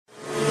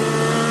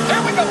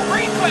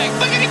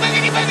Boogity,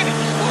 boogity, boogity.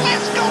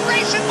 Let's go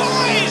racing,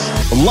 boys.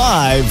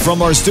 Live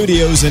from our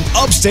studios in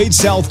upstate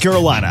South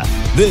Carolina,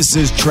 this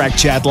is Track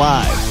Chat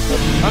Live.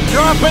 I'm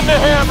dropping the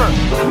hammer.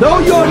 No,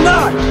 you're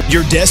not.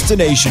 Your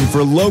destination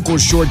for local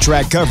short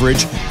track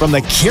coverage from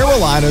the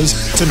Carolinas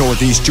to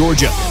Northeast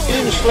Georgia. He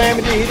didn't slam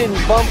you, he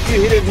didn't bump you,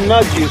 he didn't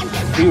nudge you,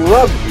 he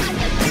rubbed you.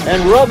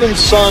 And rubbing,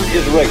 son,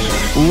 is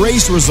racing.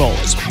 Race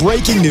results,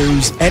 breaking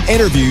news, and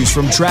interviews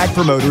from track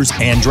promoters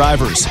and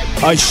drivers.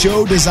 A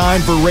show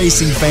designed for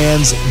racing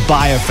fans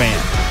by a fan.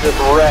 This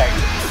wreck,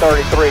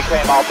 33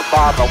 came off the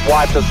bottom and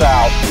wiped us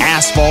out.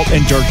 Asphalt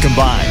and dirt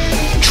combined.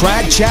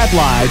 Track Chat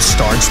Live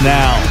starts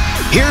now.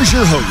 Here's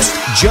your host,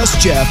 Just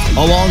Jeff,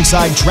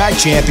 alongside track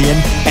champion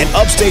and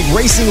upstate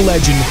racing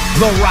legend,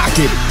 the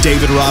Rocket,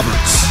 David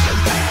Roberts.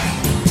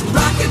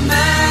 Rocket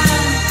Man,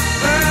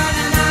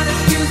 burning out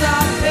his fuse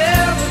out there.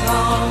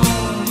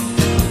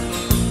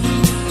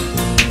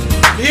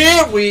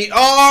 Here we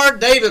are,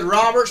 David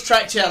Roberts,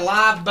 Track Chat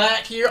Live,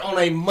 back here on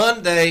a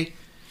Monday,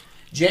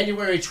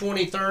 January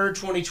 23rd,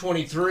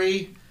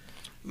 2023.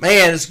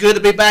 Man, it's good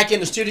to be back in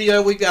the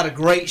studio. We've got a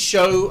great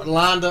show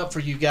lined up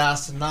for you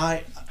guys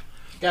tonight.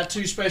 Got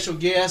two special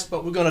guests,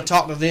 but we're going to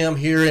talk to them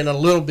here in a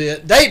little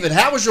bit. David,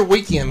 how was your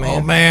weekend,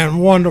 man? Oh, man,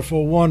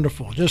 wonderful,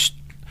 wonderful. Just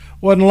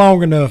wasn't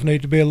long enough.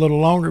 Need to be a little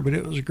longer, but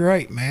it was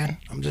great, man.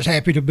 I'm just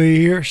happy to be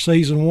here.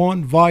 Season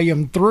 1,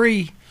 Volume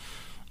 3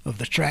 of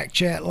the Track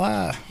Chat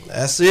Live.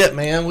 That's it,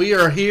 man. We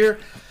are here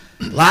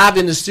live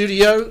in the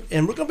studio,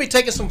 and we're going to be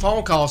taking some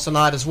phone calls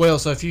tonight as well.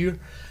 So if you're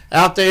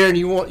out there and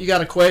you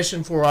got a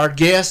question for our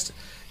guest,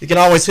 you can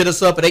always hit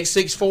us up at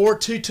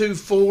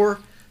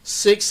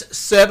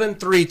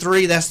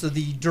 864-224-6733. That's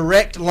the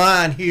direct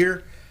line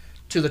here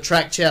to the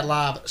Track Chat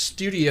Live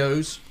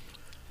studios.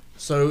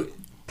 So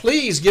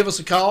please give us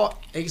a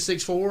call,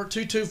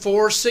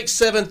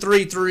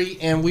 864-224-6733,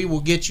 and we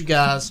will get you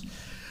guys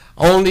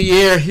on the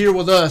air here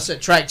with us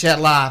at Track Chat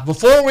Live.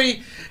 Before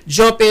we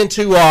jump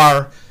into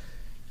our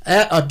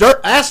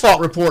asphalt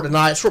report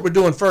tonight, that's what we're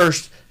doing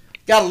first.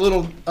 Got a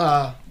little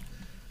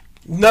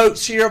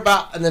notes here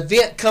about an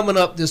event coming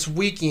up this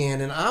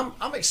weekend, and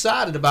I'm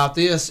excited about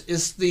this.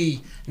 It's the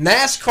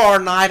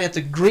NASCAR night at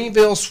the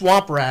Greenville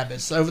Swamp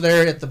Rabbits over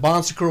there at the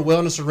Bon Secours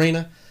Wellness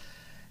Arena.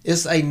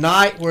 It's a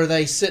night where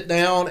they sit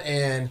down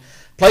and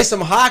play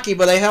some hockey,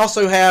 but they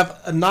also have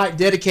a night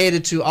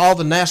dedicated to all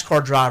the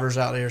NASCAR drivers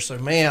out there. So,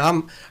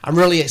 man, I'm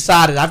really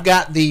excited. I've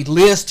got the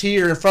list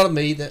here in front of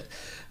me that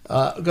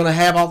going to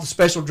have all the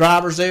special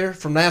drivers there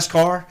from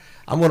NASCAR.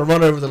 I'm going to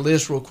run over the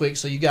list real quick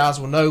so you guys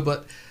will know,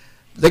 but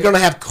they're going to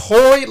have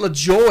Corey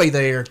LaJoie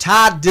there,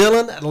 Ty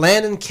Dillon,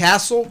 Landon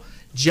Castle,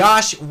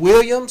 Josh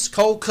Williams,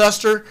 Cole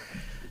Custer,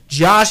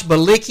 Josh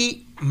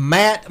Balicki,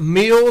 Matt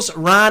Mills,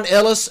 Ryan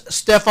Ellis,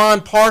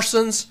 Stefan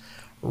Parsons,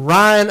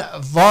 Ryan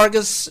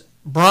Vargas,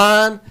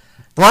 Bryant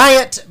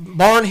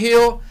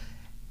Barnhill,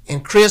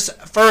 and Chris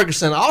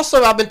Ferguson.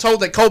 Also, I've been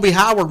told that Colby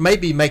Howard may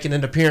be making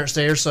an appearance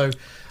there. So,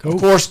 of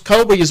course,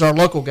 Colby is our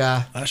local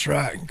guy. That's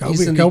right.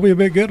 Colby a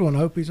big good one. I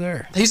hope he's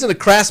there. He's in the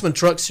Craftsman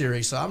Truck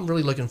Series, so I'm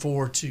really looking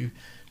forward to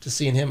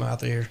seeing him out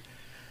there.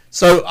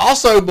 So,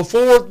 also,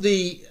 before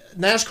the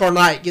NASCAR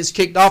night gets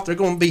kicked off, they're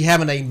going to be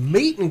having a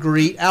meet and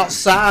greet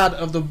outside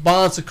of the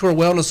Bon Secours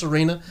Wellness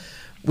Arena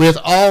with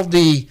all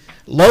the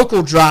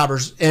local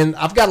drivers. And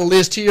I've got a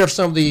list here of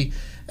some of the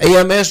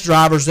AMS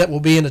drivers that will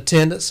be in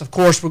attendance. Of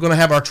course, we're going to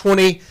have our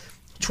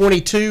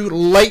 2022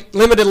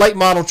 limited late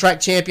model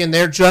track champion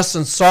there,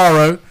 Justin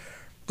Sorrow. We're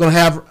going to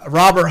have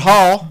Robert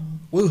Hall,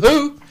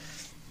 woohoo.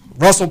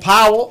 Russell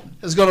Powell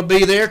is going to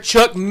be there.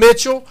 Chuck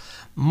Mitchell,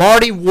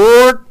 Marty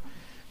Ward,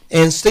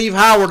 and Steve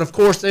Howard. Of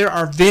course, they're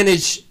our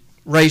vintage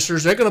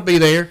racers. They're going to be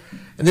there.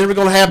 And then we're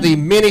going to have the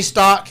mini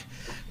stock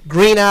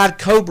green-eyed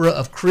Cobra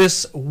of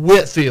Chris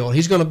Whitfield.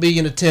 He's going to be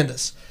in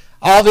attendance.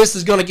 All this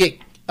is going to get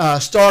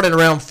started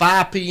around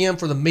 5 p.m.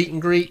 for the meet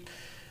and greet.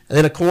 And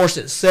then, of course,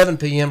 at 7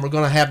 p.m., we're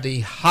going to have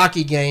the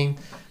hockey game,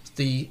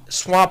 the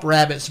Swamp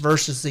Rabbits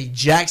versus the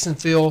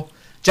Jacksonville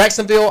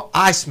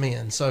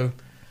Icemen. So,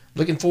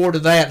 looking forward to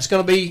that. It's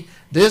going to be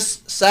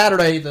this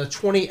Saturday, the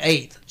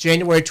 28th,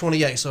 January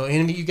 28th. So,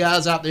 any of you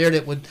guys out there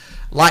that would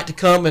like to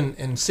come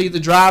and see the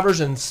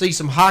drivers and see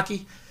some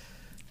hockey,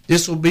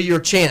 this will be your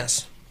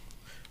chance.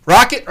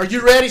 Rocket, are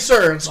you ready,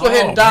 sir? Let's go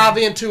ahead and dive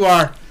into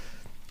our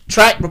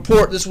track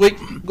report this week.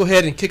 Go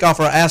ahead and kick off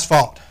our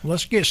asphalt.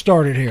 Let's get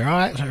started here. All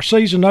right, our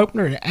season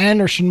opener at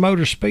Anderson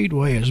Motor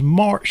Speedway is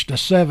March the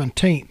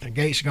 17th. The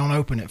gates are going to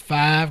open at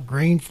 5.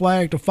 Green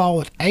flag to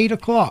fall at 8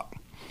 o'clock.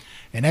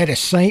 And that is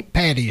St.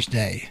 Patty's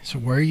Day. So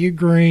wear your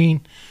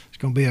green. It's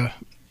going to be a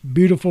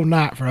beautiful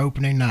night for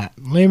opening night.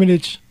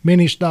 Limiteds,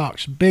 mini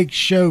stocks, big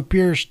show,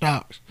 pure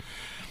stocks.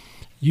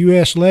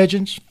 U.S.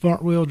 Legends,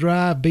 front-wheel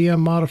drive,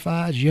 BM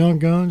modifieds, young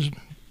guns,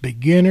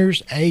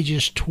 beginners,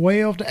 ages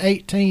 12 to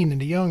 18 in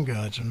the young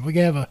guns. And we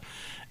have a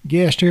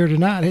guest here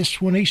tonight. This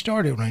is when he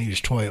started, when he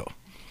was 12.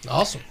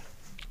 Awesome.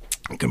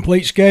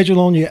 Complete schedule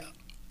on your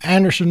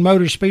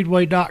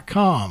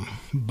AndersonMotorspeedway.com.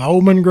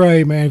 Bowman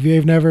Gray, man, if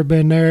you've never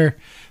been there,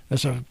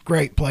 that's a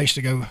great place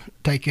to go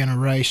take in a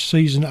race.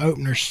 Season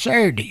opener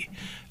Saturday,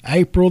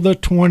 April the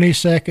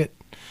 22nd.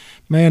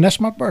 Man, that's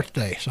my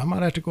birthday, so I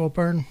might have to go up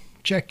there and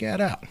check that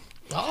out.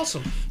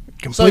 Awesome.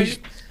 Complete. So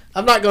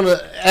I'm not going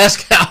to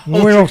ask how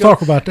old We don't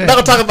talk about that. I'm not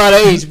going to talk about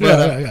age,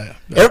 but Yeah.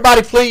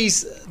 everybody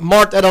please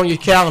mark that on your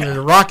calendar.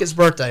 The Rocket's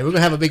birthday. We're going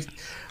to have a big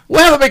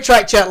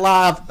Track Chat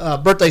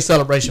Live birthday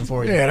celebration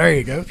for you. Yeah, there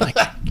you go. Thank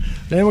you.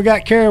 Then we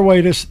got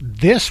Caraway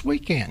this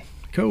weekend.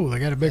 Cool. They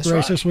got a big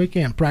race this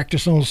weekend.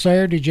 Practice on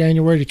Saturday,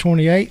 January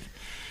 28th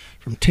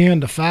from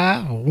 10 to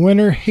 5.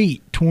 Winter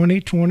Heat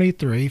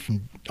 2023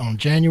 on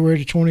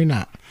January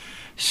 29th.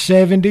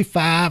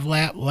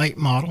 75-lap late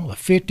model, a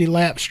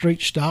 50-lap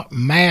street stock,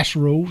 mass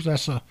rules.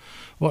 That's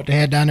what they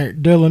had down there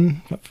at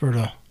Dillon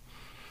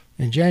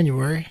in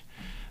January.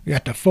 We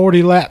got the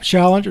 40-lap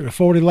Challenger, the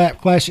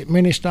 40-lap Classic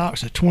Mini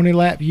Stocks, the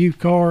 20-lap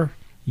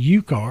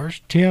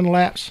U-Cars, 10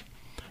 laps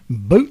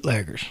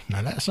bootleggers.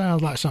 Now that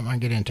sounds like something I can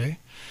get into.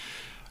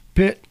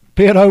 Pit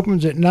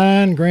opens at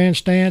 9,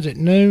 grandstands at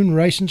noon,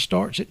 racing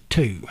starts at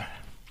 2.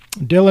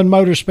 Dillon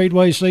Motor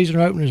Speedway season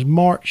opener is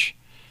March.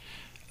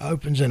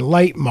 Opens in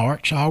late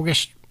March.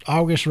 August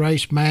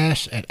race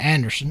mass at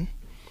Anderson.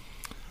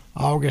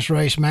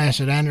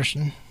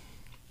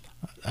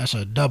 That's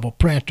a double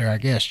printer, I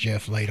guess.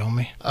 Jeff laid on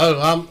me.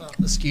 Oh,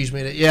 excuse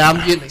me. Yeah,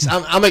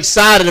 I'm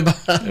excited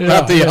about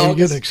the August.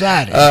 Getting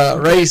excited.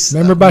 Race.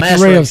 Remember about the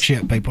rev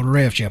chip, people. The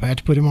rev chip. I had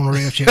to put him on the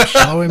rev chip.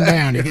 Slow him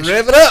down.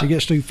 Rev it up. He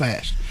gets too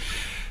fast.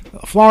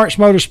 Florence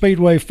Motor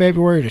Speedway,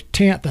 February the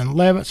 10th and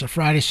 11th. So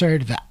Friday,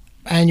 Saturday, the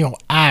annual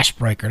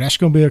Icebreaker. That's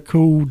going to be a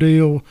cool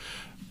deal.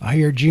 I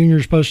hear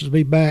Junior's supposed to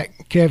be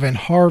back. Kevin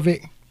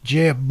Harvick,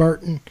 Jeb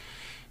Burton.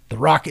 The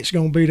Rocket's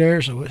going to be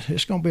there, so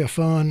it's going to be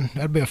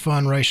that'd be a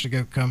fun race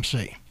to come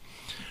see.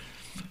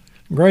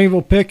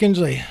 Greenville Pickens,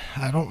 I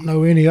don't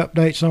know any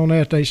updates on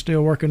that. They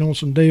still working on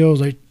some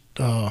deals.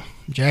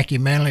 Jackie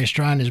Manley is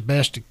trying his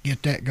best to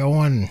get that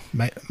going.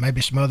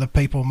 Maybe some other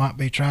people might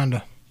be trying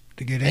to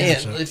get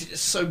in.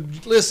 So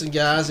listen,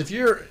 guys,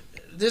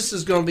 this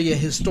is going to be a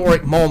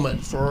historic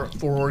moment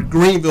for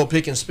Greenville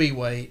Pickens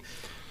Speedway.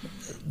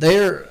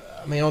 They're,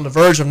 on the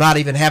verge of not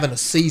even having a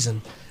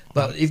season.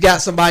 But you've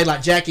got somebody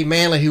like Jackie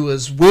Manley who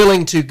is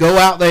willing to go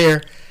out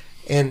there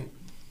and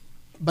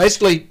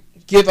basically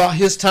give out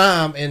his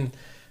time, and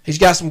he's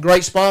got some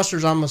great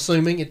sponsors, I'm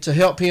assuming, to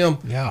help him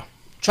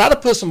try to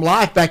put some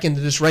life back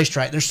into this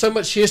racetrack. There's so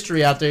much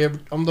history out there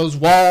on those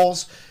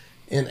walls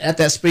and at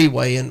that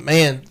speedway. And,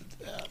 man,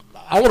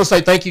 I want to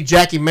say thank you,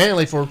 Jackie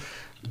Manley, for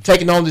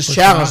taking on this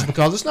challenge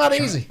because it's not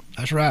easy.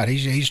 That's right.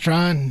 He's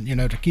trying,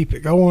 to keep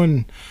it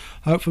going.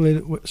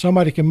 Hopefully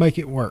somebody can make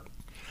it work.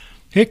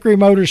 Hickory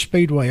Motor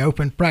Speedway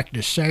open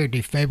practice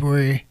Saturday,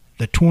 February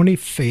the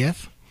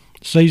 25th.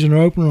 Season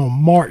opener on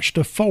March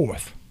the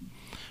 4th.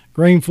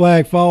 Green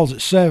flag falls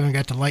at 7.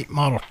 Got the late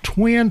model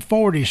Twin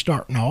 40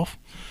 starting off.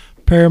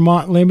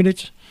 Paramount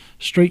Limiteds,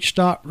 Street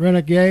Stock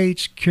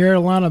Renegades,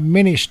 Carolina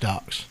Mini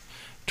Stocks.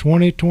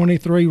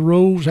 2023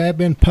 rules have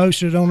been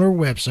posted on their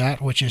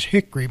website, which is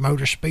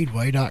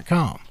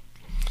hickorymotorspeedway.com.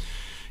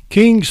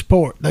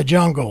 Kingsport, the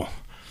Jungle.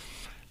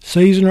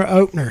 Seasoner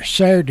opener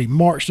Saturday,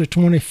 March the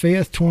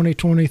 25th,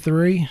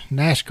 2023.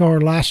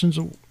 NASCAR license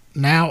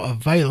now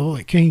available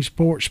at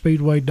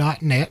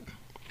kingsportspeedway.net.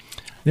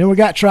 Then we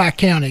got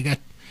Tri-County. Got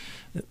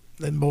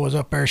them boys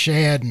up there,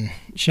 Shad and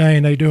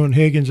Shane.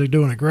 Higgins. They're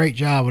doing a great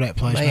job with that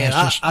place. Man,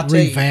 I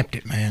revamped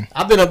it, man.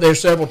 I've been up there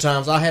several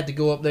times. I had to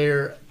go up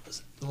there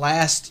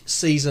last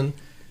season.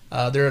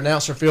 Their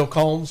announcer, Phil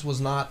Combs, was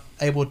not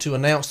able to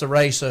announce the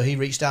race, so he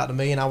reached out to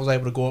me, and I was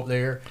able to go up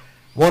there.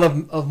 One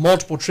of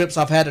multiple trips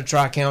I've had to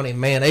Tri-County.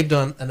 Man, they've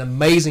done an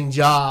amazing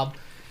job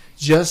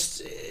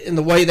just in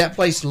the way that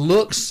place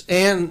looks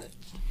and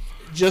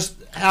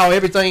just how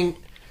everything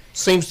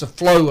seems to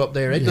flow up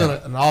there. They've done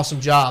an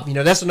awesome job.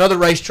 That's another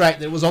racetrack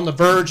that was on the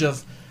verge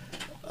of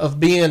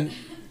being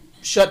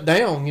shut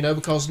down,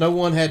 because no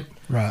one had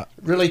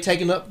really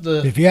taken up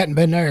the... If you hadn't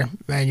been there,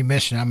 man, you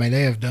missed it.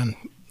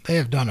 They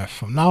have done a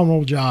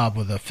phenomenal job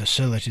with the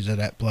facilities of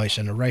that place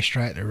and the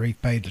racetrack. They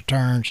repaved the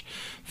turns,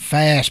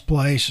 fast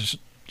place, it's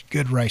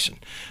good racing.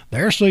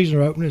 Their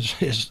season opening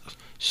is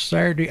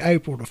Saturday,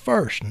 April the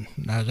 1st. And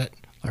now that,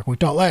 like we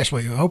talked last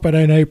week, I hope it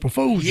ain't April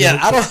Fool's. Yeah,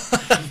 I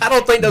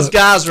don't think those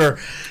guys are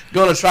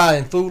going to try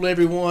and fool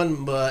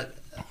everyone, but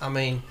that's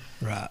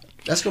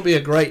going to be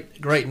a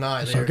great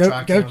night there at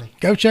Tri-County.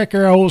 Go check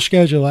our old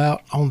schedule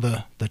out on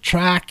the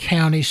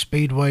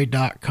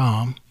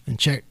TriCountySpeedway.com and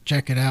check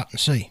it out and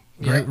see.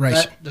 Great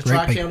race. The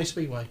Tri-County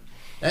Speedway.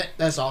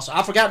 That's awesome.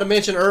 I forgot to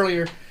mention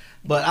earlier,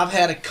 but I've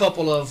had a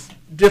couple of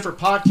different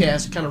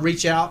podcasts kind of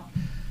reach out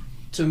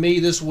to me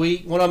this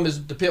week. One of them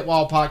is the Pit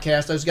Wall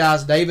podcast. Those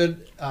guys,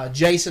 David,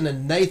 Jason,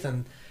 and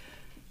Nathan,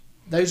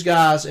 those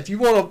guys, if you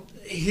want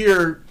to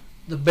hear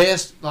the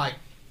best, like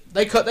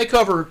they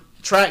cover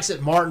tracks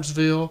at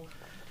Martinsville,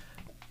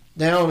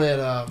 down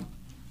at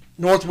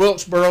North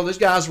Wilkesboro. Those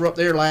guys were up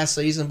there last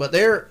season, but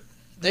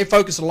they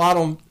focus a lot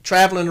on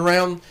traveling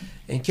around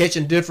and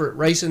catching different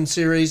racing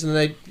series, and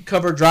they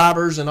cover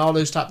drivers and all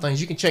those type of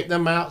things. You can check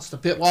them out. It's the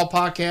Pit Wall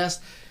podcast.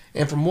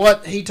 And from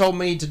what he told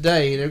me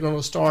today, they're going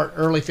to start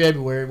early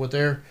February with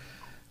their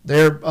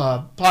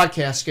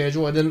podcast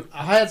schedule. And then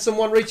I had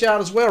someone reach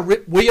out as well,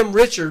 William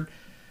Richard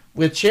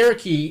with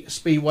Cherokee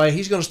Speedway.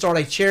 He's going to start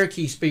a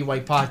Cherokee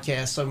Speedway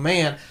podcast. So,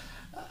 man,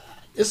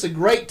 it's a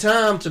great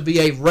time to be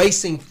a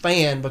racing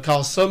fan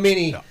because so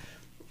many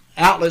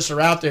outlets are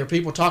out there,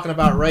 people talking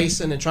about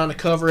racing and trying to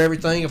cover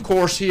everything. Of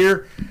course,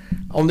 here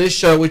on this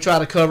show, we try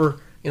to cover,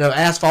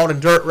 asphalt and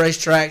dirt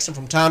racetracks, and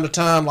from time to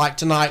time, like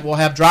tonight, we'll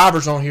have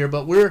drivers on here,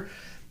 but we're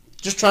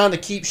just trying to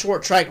keep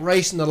short track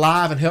racing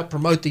alive and help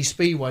promote these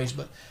speedways.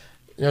 But,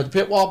 the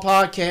Pit Wall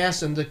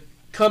podcast and the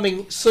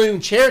coming soon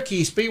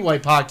Cherokee Speedway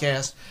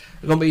podcast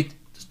are going to be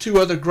two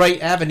other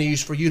great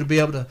avenues for you to be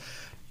able to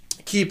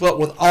keep up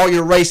with all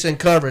your racing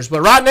coverage.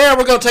 But right now,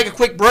 we're going to take a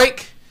quick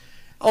break.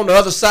 On the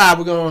other side,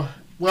 we're going to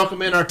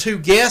welcome in our two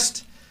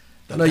guests.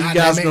 I know you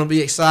guys are going to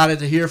be excited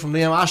to hear from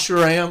them. I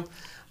sure am.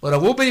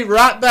 But we'll be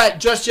right back.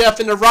 Just Jeff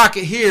and the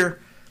Rocket here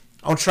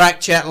on Track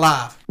Chat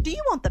Live. Do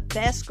you want the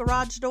best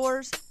garage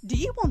doors? Do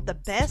you want the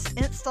best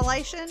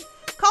installation?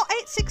 Call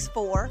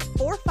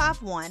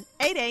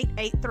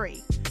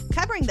 864-451-8883.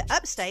 Covering the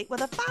upstate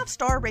with a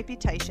 5-star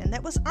reputation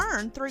that was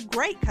earned through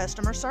great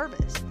customer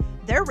service.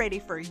 They're ready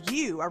for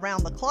you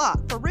around the clock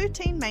for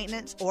routine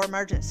maintenance or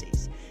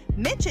emergencies.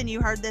 Mention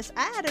you heard this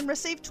ad and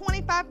receive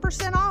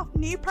 25% off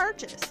new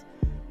purchase.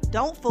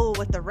 Don't fool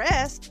with the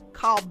rest.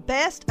 Call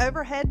Best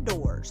Overhead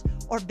Doors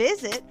or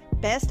visit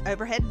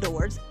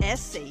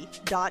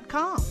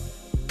bestoverheaddoorsSC.com.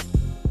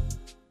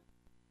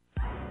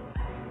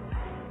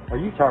 Are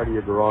you tired of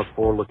your garage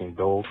floor looking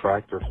dull,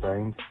 cracked, or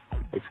stained?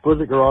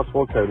 Exquisite Garage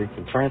Floor Coating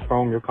can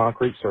transform your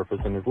concrete surface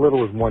in as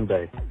little as one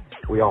day.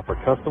 We offer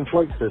custom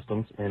flake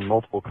systems in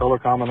multiple color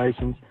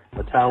combinations,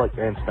 metallic,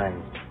 and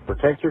stains.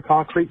 Protect your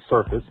concrete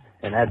surface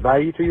and add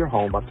value to your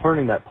home by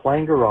turning that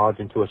plain garage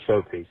into a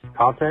showpiece.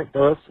 Contact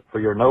us for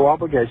your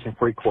no-obligation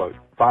free quote.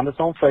 Find us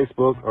on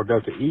Facebook or go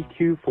to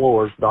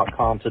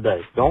eqfloors.com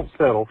today. Don't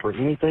settle for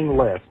anything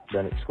less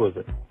than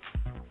exquisite.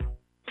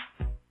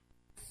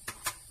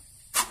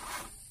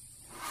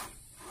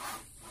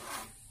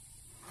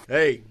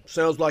 Hey,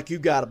 sounds like you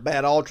got a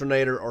bad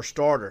alternator or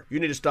starter.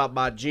 You need to stop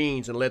by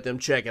Gene's and let them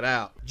check it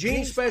out.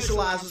 Gene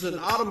specializes in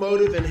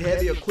automotive and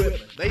heavy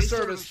equipment. They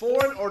service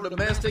foreign or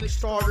domestic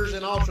starters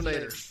and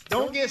alternators.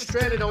 Don't get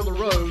stranded on the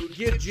road.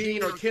 Give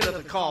Gene or Kenneth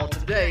a call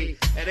today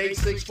at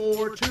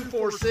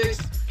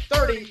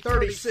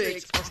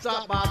 864-246-3036 or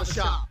stop by the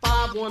shop,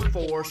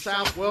 514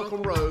 South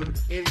Welcome Road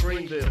in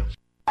Greenville.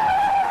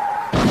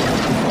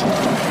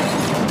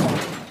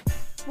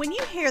 When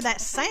you hear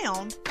that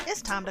sound, it's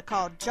time to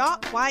call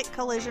Jock White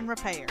Collision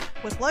Repair.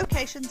 With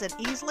locations in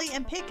Easley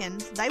and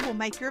Pickens, they will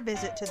make your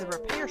visit to the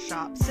repair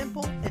shop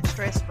simple and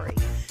stress-free.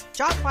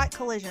 Jock White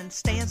Collision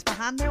stands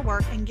behind their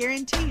work and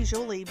guarantees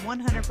you'll leave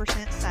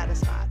 100%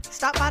 satisfied.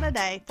 Stop by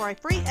today for a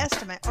free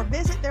estimate or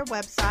visit their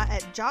website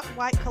at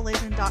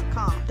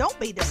jockwhitecollision.com. Don't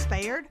be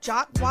despaired.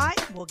 Jock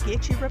White will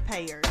get you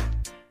repaired.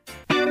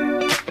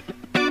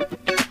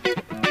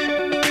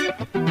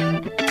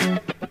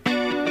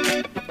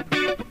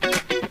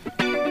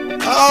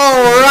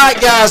 All right,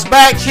 guys,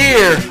 back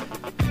here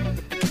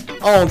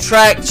on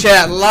Track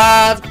Chat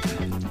Live.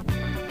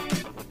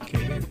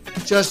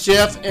 Just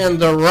Jeff and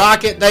the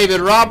Rocket,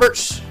 David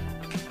Roberts,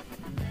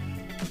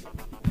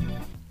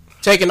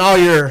 taking all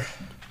your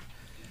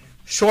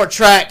short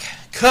track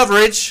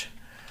coverage.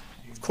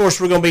 Of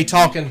course, we're going to be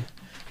talking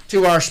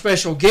to our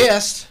special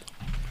guest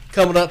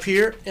coming up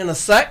here in a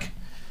sec.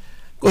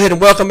 Go ahead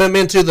and welcome him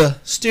into the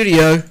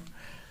studio.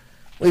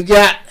 We've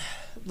got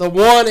the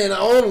one and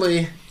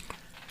only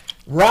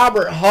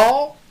Robert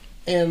Hall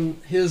and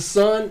his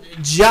son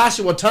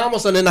Joshua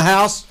Thomason in the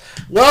house.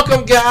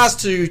 Welcome, guys,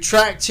 to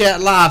Track Chat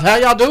Live. How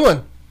y'all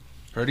doing?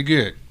 Pretty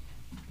good.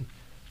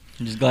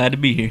 I'm just glad to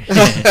be here.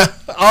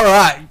 All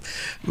right,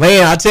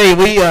 man. I tell you,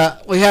 we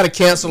had a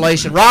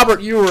cancellation.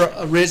 Robert, you were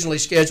originally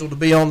scheduled to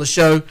be on the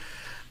show,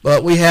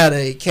 but we had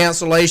a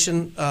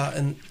cancellation,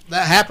 and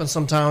that happens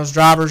sometimes.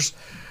 Drivers,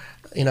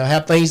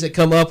 have things that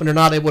come up and they're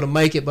not able to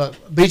make it. But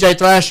BJ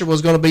Thrasher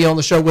was going to be on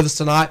the show with us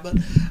tonight, but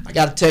I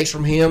got a text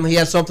from him. He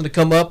had something to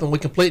come up, and we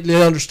completely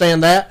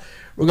understand that.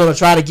 We're going to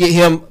try to get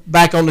him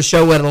back on the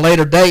show at a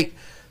later date.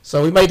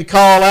 So we made the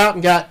call out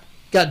and got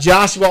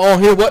Joshua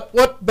on here.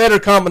 What better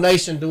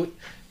combination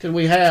could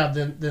we have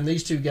than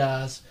these two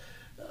guys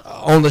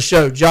on the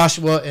show,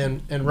 Joshua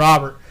and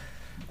Robert?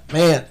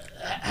 Man,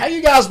 how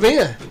you guys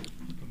been?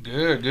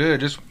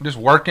 Good. Just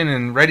working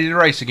and ready to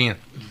race again.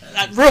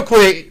 Real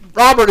quick,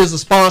 Robert is the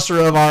sponsor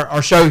of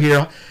our show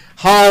here,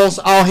 Hall's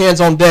All Hands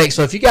on Deck.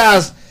 So if you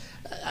guys,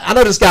 I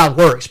know this guy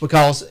works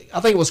because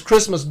I think it was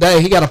Christmas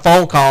Day, he got a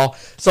phone call.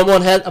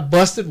 Someone had a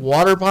busted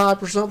water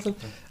pipe or something.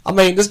 I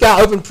mean, this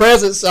guy opened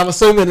presents, I'm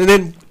assuming, and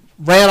then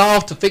ran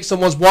off to fix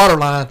someone's water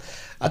line.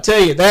 I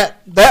tell you,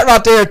 that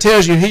right there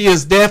tells you he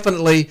is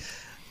definitely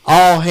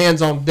all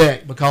hands on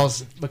deck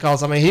because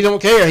I mean, he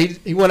don't care.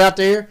 He went out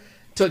there,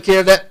 took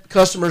care of that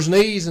customer's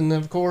needs, and then,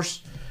 of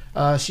course,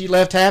 she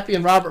left happy,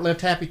 and Robert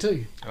left happy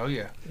too. Oh,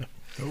 yeah.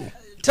 Cool.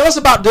 Tell us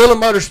about Dillon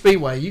Motor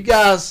Speedway. You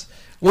guys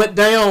went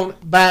down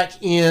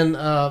back in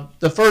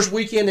the first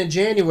weekend in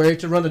January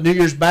to run the New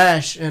Year's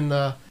Bash, and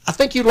I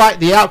think you liked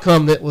the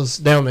outcome that was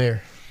down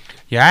there.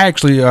 Yeah, I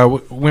actually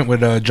went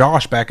with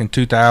Josh back in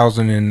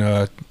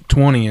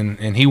 2020,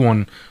 and he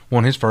won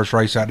his first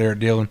race out there at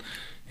Dillon,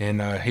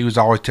 and he was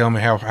always telling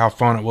me how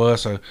fun it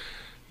was. So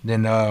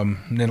then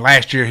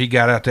last year he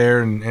got out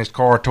there and his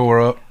car tore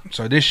up.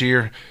 So this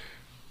year,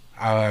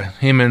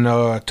 him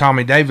and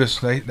Tommy Davis,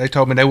 they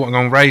told me they weren't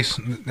going to race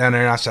down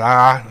there, and I said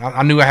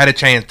I knew I had a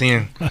chance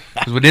then,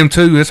 because with them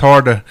two, it's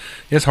hard to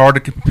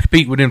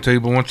compete with them two.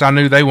 But once I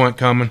knew they weren't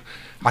coming,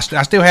 I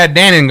still had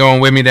Dannon going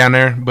with me down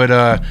there, but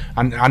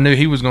I knew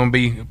he was going to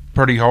be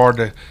pretty hard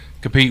to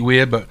compete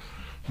with. But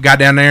got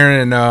down there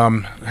and I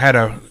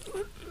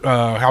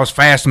was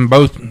fast in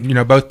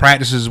both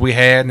practices we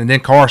had, and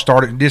then car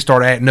started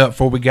adding up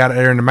before we got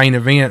there in the main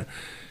event.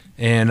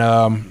 And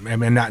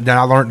then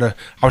I learned I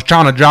was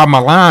trying to drive my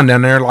line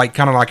down there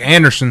kind of like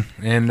Anderson,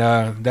 and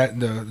that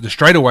the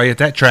straightaway at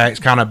that track is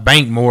kind of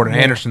banked more than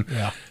Anderson.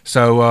 Yeah.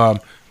 So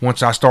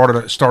once I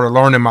started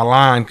learning my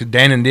line, because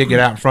Dannon did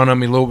get out in front of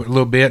me a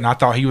little bit, and I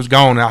thought he was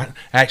gone. I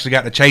actually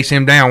got to chase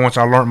him down once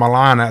I learned my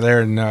line out there,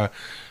 and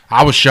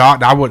I was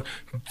shocked.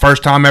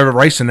 First time ever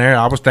racing there,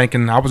 I was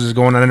thinking I was just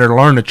going down there to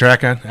learn the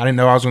track. I didn't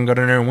know I was going to go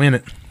down there and win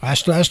it.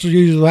 That's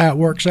usually how it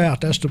works out.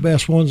 That's the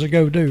best ones to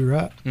go do,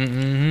 right?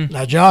 Mm-hmm.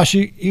 Now, Josh,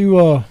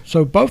 you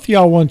so both of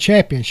y'all won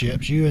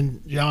championships. You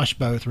and Josh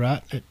both,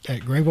 right,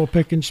 at Greenville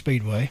Pickens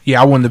Speedway.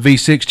 Yeah, I won the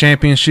V6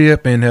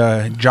 championship,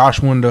 and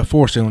Josh won the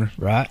 4-cylinder.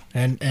 Right,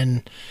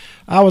 and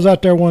I was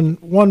out there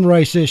one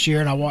race this year,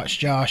 and I watched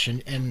Josh,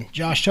 and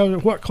Josh, tell me,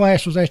 what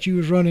class was that you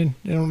was running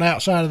on the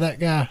outside of that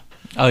guy?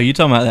 Oh, you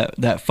talking about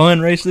that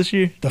fun race this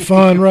year? The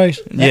fun race?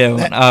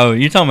 Yeah.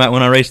 You're talking about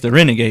when I raced the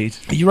Renegades.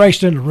 You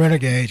raced in the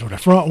Renegades with a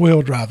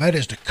front-wheel drive. That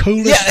is the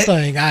coolest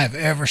thing I have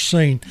ever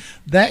seen.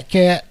 This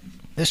cat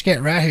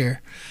right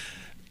here,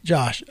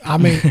 Josh, I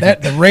mean,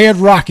 the red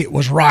rocket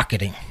was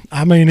rocketing.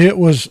 I mean,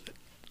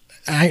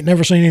 I ain't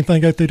never seen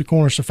anything go through the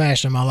corner so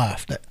fast in my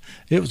life.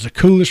 It was the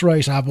coolest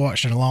race I've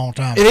watched in a long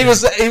time. And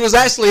he was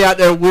actually out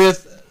there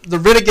with the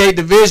Renegade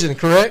division,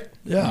 correct?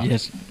 Yeah.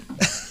 Yes.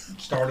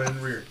 Started in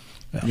the rear.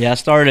 Yeah, I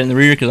started in the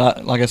rear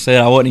because, like I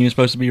said, I wasn't even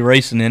supposed to be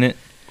racing in it.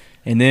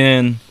 And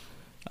then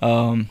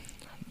I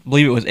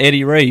believe it was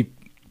Eddie Ray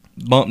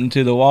bumped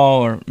into the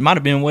wall, or it might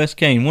have been Wes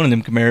Kane, one of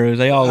them Camaros.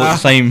 They all looked the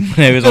same when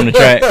they was on the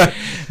track.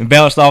 And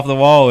bounced off the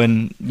wall,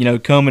 and,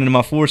 coming into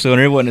my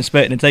 4-cylinder, I wasn't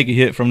expecting to take a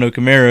hit from no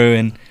Camaro,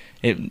 and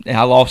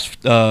I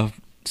lost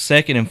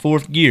second and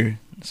fourth gear.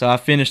 So I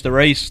finished the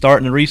race,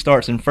 starting the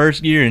restarts in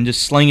first gear and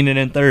just slinging it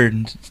in third,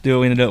 and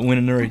still ended up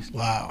winning the race.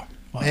 Wow.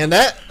 And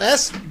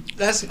that's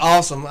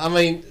awesome. I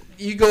mean,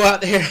 you go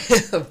out there in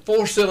a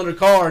 4-cylinder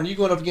car and you're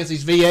going up against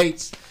these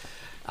V8s.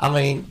 I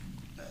mean,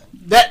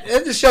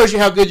 it just shows you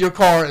how good your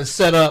car is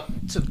set up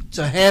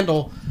to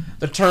handle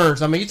the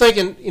turns. I mean, you're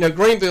thinking,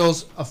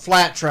 Greenville's a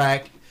flat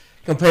track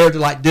compared to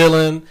like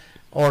Dillon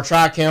or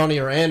Tri-County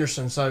or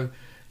Anderson. So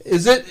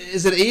is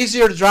it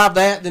easier to drive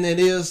that than it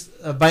is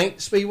a bank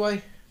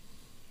speedway?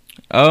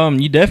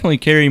 You definitely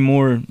carry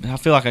more. I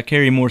feel like I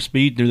carry more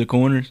speed through the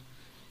corners.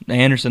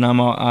 Anderson,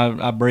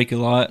 I brake a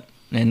lot,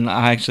 and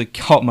I actually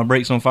caught my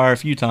brakes on fire a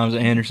few times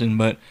at Anderson.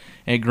 But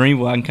at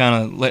Greenville, I can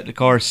kind of let the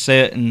car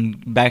set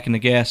and back in the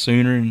gas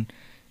sooner, and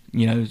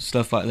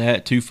stuff like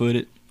that. 2-foot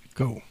it.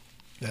 Cool.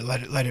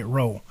 Let it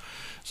roll.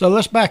 So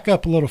let's back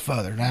up a little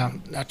further. Now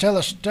tell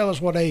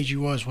us what age you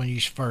was when you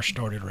first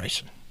started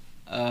racing.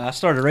 I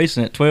started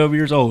racing at 12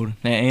 years old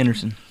at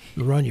Anderson.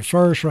 You run your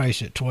first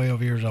race at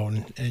 12 years old,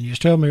 and you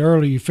just told me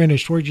earlier you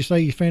finished. Where'd you say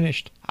you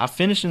finished? I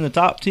finished in the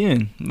top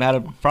 10 out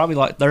of probably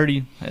like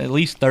 30, at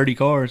least 30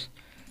 cars.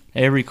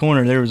 Every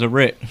corner there was a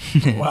wreck.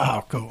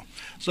 Wow, cool.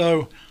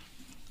 So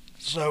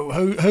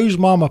who's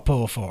Mama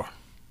pull for?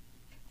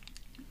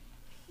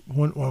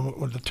 When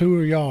the two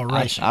of y'all are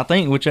racing, I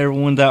think whichever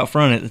one's out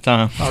front at the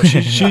time. Oh,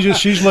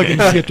 she's looking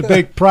to get the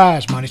big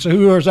prize money. So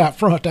whoever's out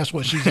front, that's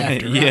what she's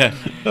after. Right? Yeah.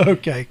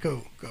 Okay,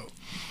 cool.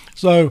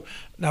 So.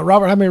 Now,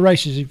 Robert, how many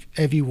races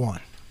have you won?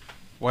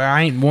 Well,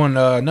 I ain't won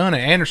none at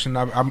Anderson.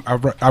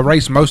 I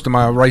raced most of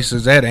my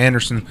races at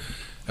Anderson.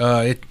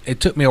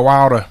 It took me a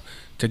while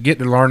to get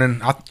to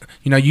learning.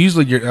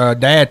 Usually your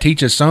dad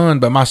teaches son,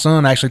 but my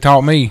son actually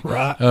taught me.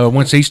 Right.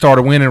 Once he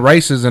started winning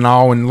races and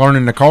all, and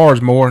learning the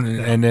cars more,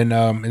 and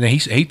then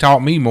he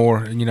taught me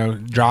more.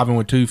 Driving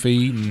with 2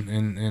 feet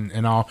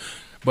and all.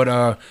 But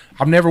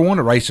I've never won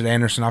a race at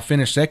Anderson. I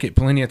finished second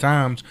plenty of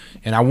times,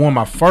 and I won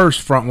my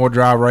first front-wheel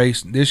drive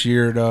race this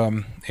year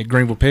at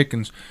Greenville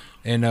Pickens.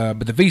 And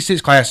but the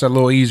V6 class is a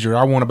little easier.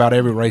 I won about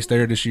every race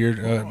there this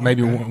year.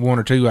 Maybe one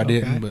or two I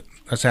didn't, but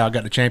that's how I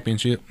got the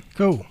championship.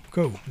 Cool.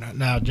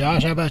 Now,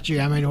 Josh, how about you?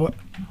 I mean,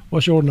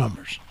 what's your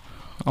numbers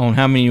on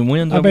how many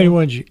wins? How many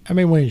wins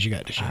you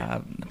got this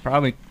year?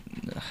 Probably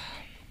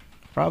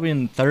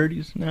in the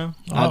 30s now.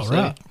 All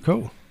right,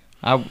 cool.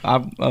 I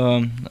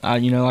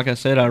like I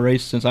said, I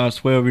raced since I was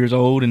 12 years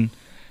old and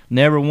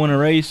never won a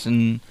race.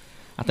 And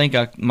I think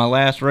my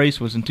last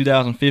race was in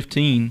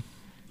 2015,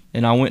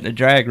 and I went to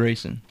drag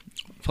racing,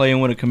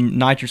 playing with a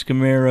nitrous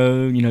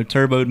Camaro,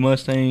 turboed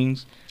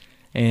Mustangs,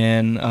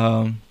 and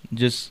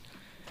just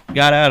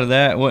got out of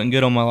that. Wasn't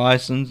good on my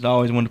license. I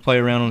always wanted to play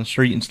around on the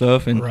street and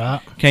stuff, and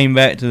Right. came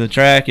back to the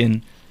track.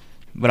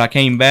 But I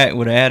came back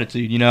with an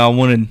attitude. You know, I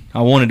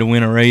wanted to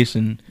win a race,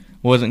 and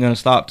wasn't going to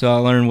stop till I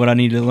learned what I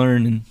needed to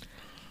learn, and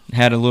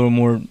had a little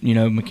more, you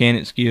know,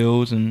 mechanic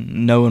skills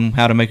and knowing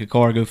how to make a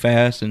car go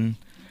fast. And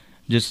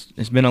just,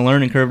 it's been a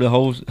learning curve the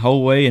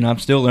whole way, and I'm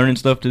still learning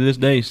stuff to this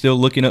day. Still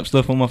looking up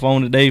stuff on my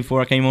phone today before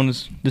I came on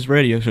this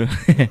radio show.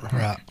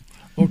 Right.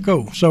 Well,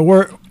 cool. So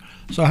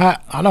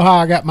I know how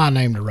I got my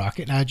name to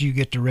Rocket. How'd you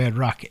get the Red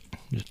Rocket?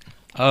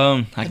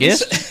 I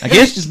guess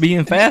just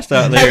being fast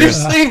out there.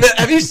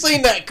 Have you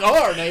seen that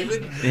car,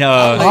 David?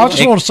 I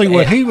just want to see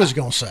what he was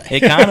going to say.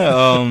 It kind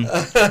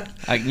of,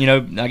 I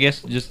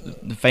guess just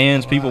the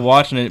fans, people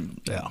watching it.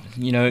 Yeah.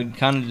 You know, it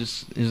kind of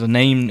just is a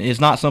name. It's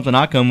not something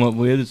I come up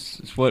with.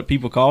 It's what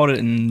people called it,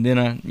 and then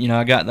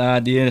I got the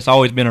idea. And it's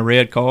always been a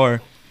red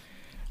car,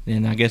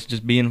 and I guess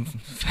just being a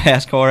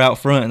fast car out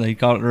front, they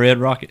called it the Red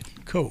Rocket.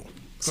 Cool.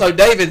 So,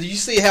 David, you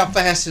see how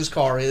fast his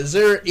car is. Is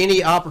there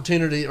any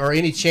opportunity or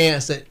any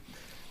chance that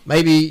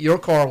maybe your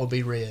car will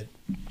be red?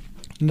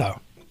 No.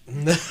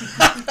 He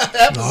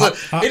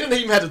didn't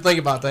even have to think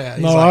about that.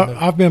 He's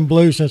I've been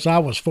blue since I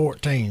was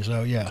 14,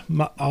 so yeah.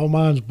 All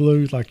mine's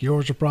blues, like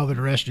yours will probably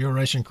the rest of your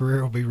racing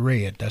career will be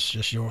red. That's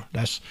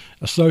that's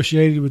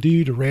associated with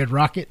you, the Red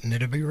Rocket, and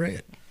it'll be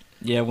red.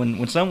 Yeah,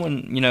 when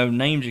someone,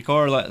 names your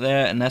car like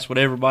that, and that's what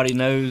everybody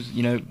knows,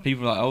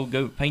 people are like, oh,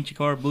 go paint your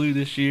car blue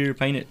this year,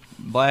 paint it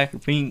black or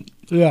pink.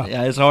 Yeah.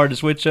 It's hard to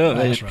switch up.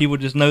 That's right. People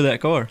just know that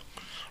car.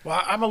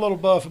 Well, I'm a little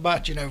buff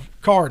about,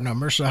 car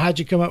numbers, so how'd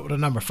you come up with a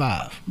number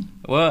 5?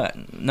 Well,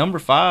 number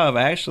 5,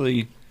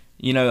 actually,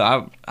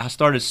 I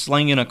started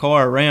slinging a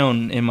car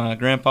around in my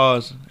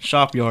grandpa's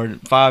shop yard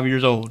at 5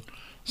 years old.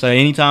 So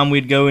anytime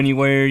we'd go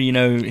anywhere,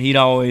 he'd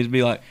always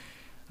be like,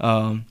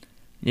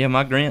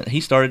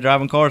 he started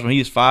driving cars when he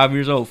was 5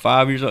 years old.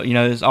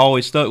 It's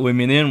always stuck with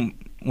me. And then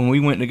when we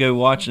went to go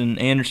watching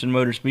Anderson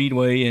Motor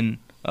Speedway and,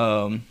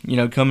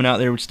 coming out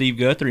there with Steve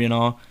Guthrie and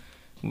all,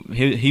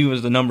 he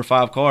was the number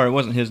 5 car. It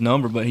wasn't his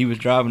number, but he was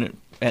driving it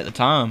at the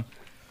time.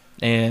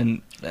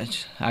 And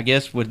I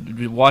guess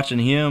with watching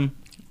him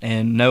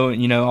and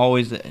knowing,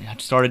 always I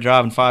started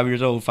driving 5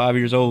 years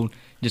old,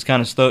 just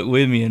kind of stuck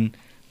with me. And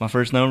my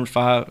first number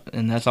 5,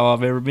 and that's all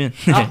I've ever been.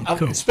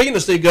 Cool. Speaking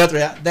of Steve Guthrie,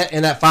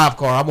 in that 5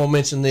 car, I'm going to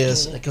mention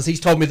this because he's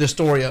told me this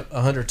story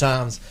 100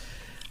 times.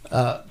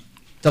 The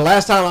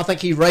last time I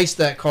think he raced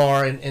that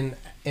car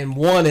and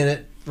won in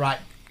it, right,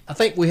 I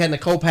think we had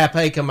Nicole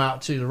Pape come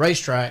out to the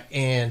racetrack,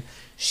 and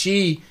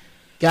she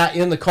got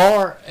in the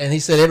car, and he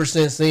said ever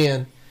since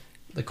then,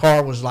 the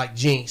car was like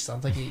jinxed. I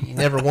think he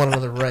never won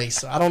another race.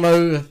 So I don't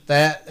know if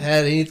that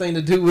had anything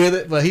to do with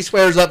it, but he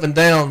swears up and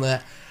down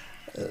that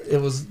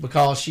it was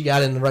because she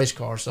got in the race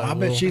car. So I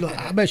bet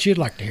she'd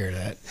like to hear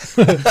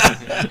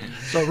that.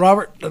 So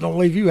Robert, I don't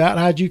leave you out.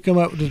 How'd you come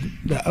up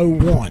with the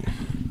 01?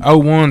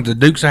 01, the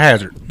Dukes of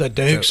Hazzard. The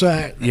Dukes of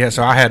Hazzard. Yeah,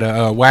 so I had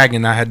a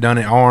wagon. I had done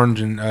it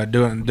orange and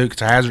doing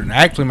Dukes of Hazzard. And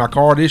actually, my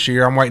car this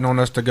year, I'm waiting on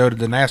us to go to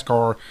the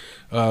NASCAR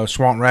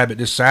Swamp Rabbit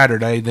this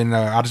Saturday. Then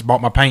I just bought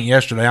my paint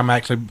yesterday. I'm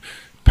actually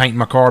painting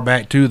my car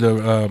back to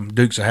the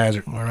Dukes of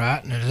Hazzard. All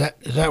right. And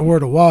is that where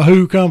the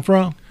Wahoo come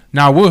from?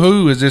 Now,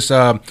 Woohoo is this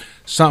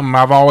something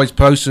I've always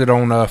posted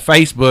on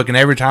Facebook, and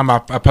every time I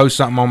post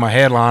something on my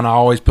headline, I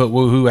always put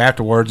Woohoo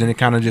afterwards, and it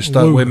kind of just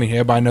stuck with me.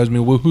 Everybody knows me,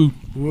 Woohoo.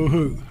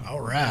 Woohoo. All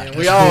right. Yeah,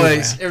 we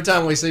always, every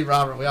time we see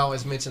Robert, we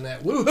always mention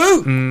that. Woohoo!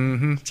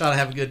 Mm-hmm. Try to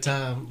have a good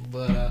time.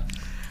 But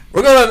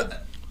we're going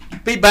to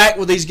be back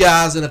with these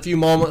guys in a few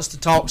moments to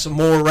talk some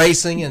more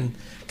racing and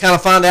kind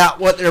of find out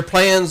what their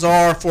plans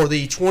are for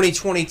the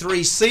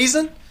 2023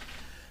 season.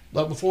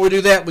 But before we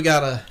do that, we got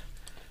to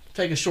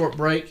take a short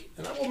break.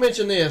 And I will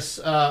mention this.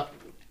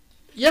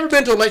 You ever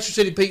been to Electric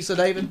City Pizza,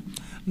 David?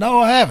 No,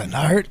 I haven't.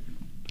 I heard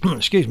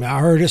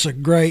it's a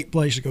great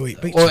place to go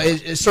eat pizza. Well,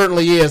 it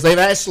certainly is. They've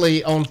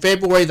actually, on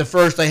February the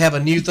 1st, they have a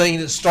new thing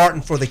that's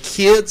starting for the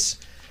kids.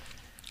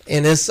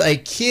 And it's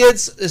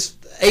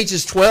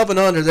ages 12 and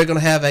under. They're going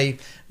to have a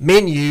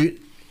menu,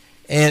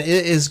 and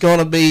it is going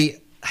to be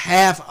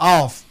half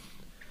off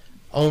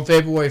on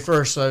February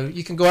 1st. So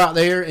you can go out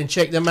there and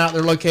check them out.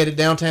 They're located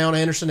downtown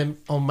Anderson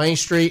on Main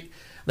Street.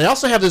 They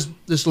also have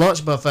this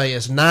lunch buffet.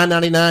 It's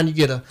 $9.99. You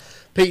get a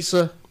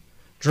pizza,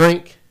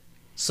 drink,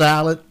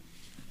 salad,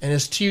 and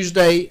it's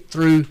Tuesday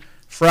through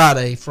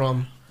Friday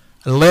from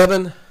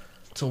 11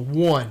 to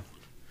 1.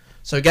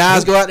 So,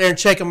 guys, go out there and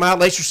check them out,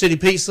 Leicester City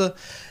Pizza.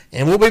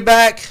 And we'll be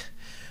back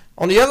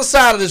on the other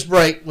side of this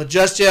break with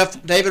Just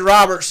Jeff, David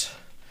Roberts,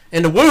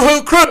 and the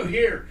Woohoo crew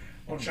here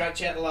on Track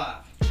Chat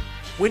Live.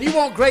 When you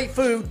want great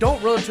food,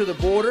 don't run to the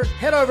border.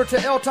 Head over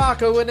to El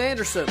Taco in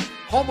Anderson,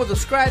 home of the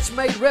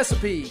scratch-made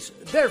recipes.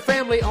 They're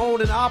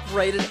family-owned and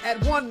operated at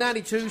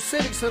 192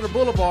 Civic Center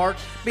Boulevard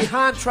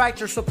behind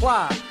Tractor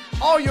Supply.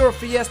 All your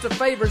Fiesta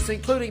favorites,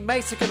 including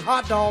Mexican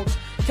hot dogs,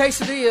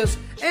 quesadillas,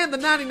 and the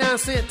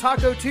 99-cent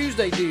Taco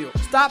Tuesday deal.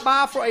 Stop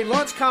by for a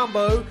lunch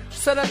combo,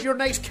 set up your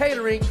next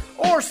catering,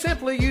 or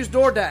simply use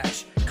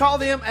DoorDash. Call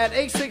them at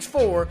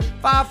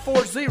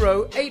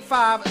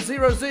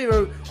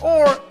 864-540-8500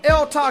 or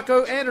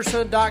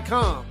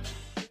eltacoanderson.com.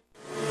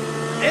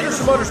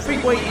 Anderson Motor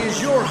Speedway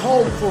is your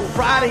home for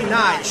Friday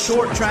night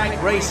short track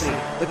racing.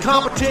 The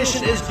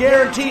competition is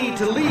guaranteed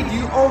to leave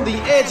you on the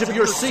edge of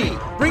your seat.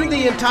 Bring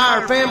the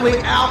entire family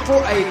out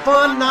for a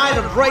fun night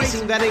of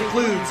racing that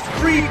includes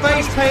free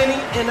face painting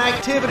and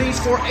activities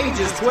for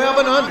ages 12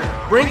 and under.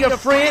 Bring a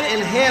friend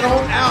and head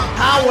on out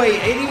Highway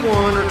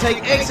 81 or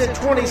take exit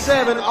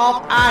 27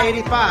 off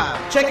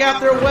I-85. Check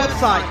out their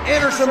website,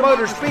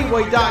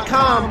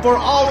 AndersonMotorspeedway.com, for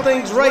all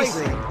things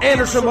racing.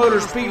 Anderson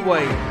Motor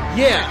Speedway,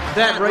 yeah,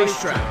 that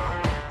racetrack.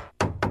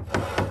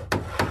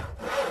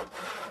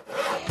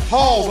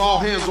 Hall's All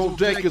Hands on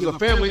Deck is a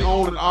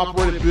family-owned and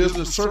operated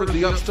business serving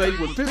the upstate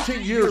with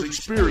 15 years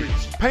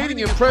experience.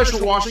 Painting and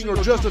pressure washing are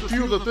just a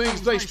few of the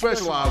things they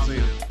specialize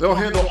in. They'll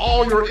handle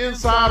all your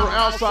inside or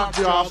outside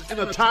jobs in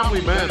a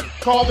timely manner.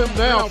 Call them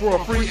now for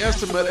a free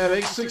estimate at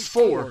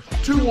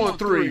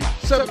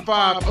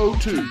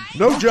 864-213-7502.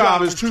 No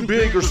job is too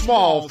big or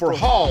small for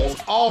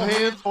Hall's All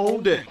Hands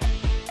on Deck.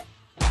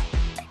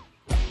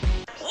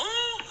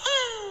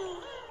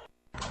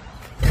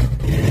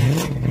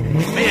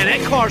 Man,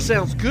 that car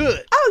sounds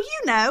good. Oh,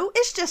 you know,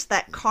 it's just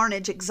that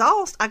Carnage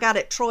exhaust I got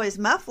at Troy's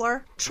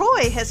Muffler.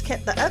 Troy has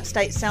kept the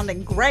upstate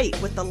sounding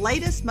great with the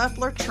latest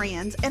muffler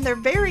trends and their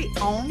very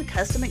own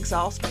custom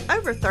exhaust for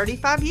over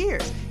 35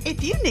 years.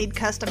 If you need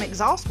custom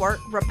exhaust work,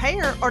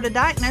 repair, or to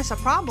diagnose a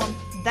problem,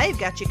 they've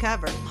got you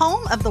covered.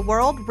 Home of the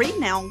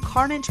world-renowned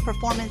Carnage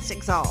Performance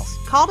Exhaust.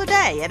 Call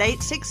today at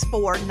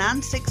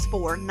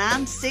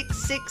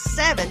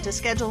 864-964-9667 to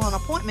schedule an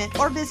appointment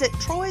or visit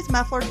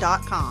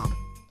troysmuffler.com.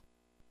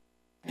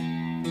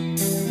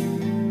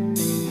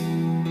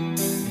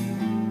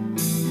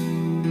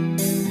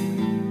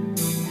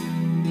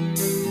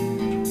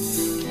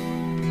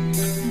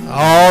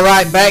 All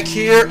right, back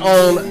here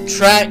on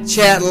Track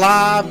Chat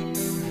Live.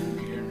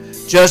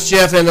 Just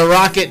Jeff and the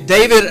Rocket.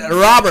 David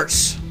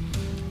Roberts.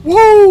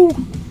 Woo!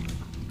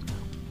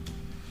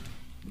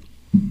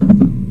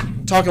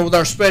 Talking with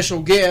our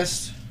special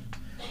guests,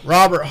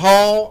 Robert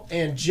Hall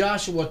and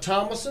Joshua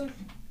Thomason.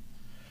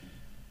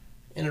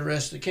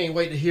 Interested. Can't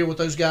wait to hear what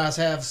those guys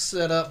have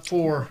set up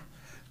for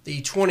the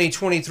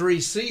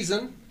 2023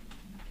 season.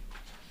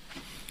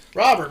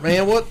 Robert,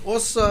 man,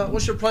 what's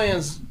your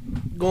plans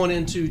going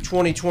into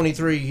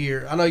 2023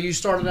 here? I know you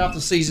started out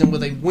the season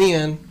with a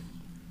win,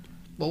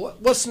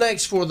 but what's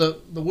next for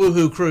the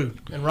Woohoo crew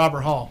and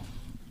Robert Hall?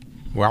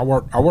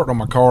 Well, I worked on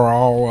my car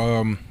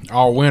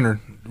all winter,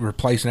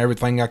 replacing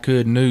everything I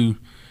could new.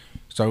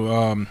 So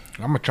I'm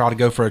gonna try to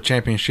go for a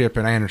championship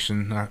at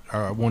Anderson.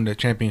 I won the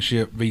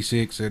championship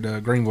V6 at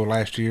Greenville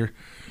last year.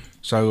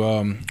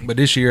 So, but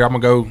this year I'm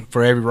gonna go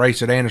for every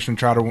race at Anderson.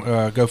 Try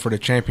to go for the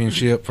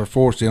championship for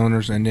 4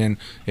 cylinders, and then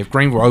if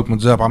Greenville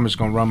opens up, I'm just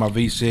gonna run my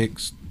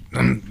V6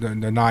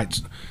 the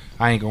nights.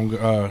 I ain't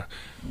gonna.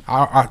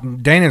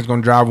 Daniel's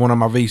gonna drive one of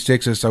my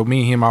V6s. So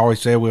me and him, I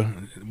always say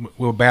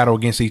we'll battle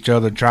against each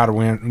other, try to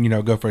win.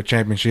 Go for a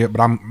championship.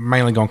 But I'm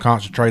mainly gonna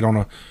concentrate on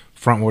a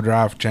front wheel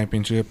drive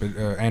championship at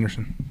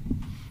Anderson.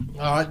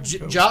 All right,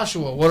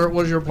 Joshua, what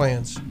are your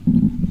plans?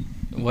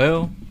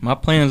 Well, my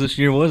plans this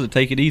year was to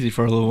take it easy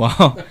for a little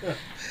while,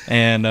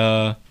 and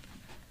I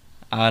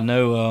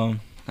know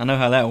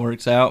how that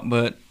works out.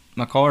 But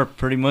my car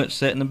pretty much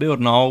sat in the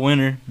building all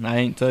winter, and I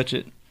ain't touch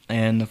it.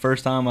 And the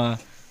first time I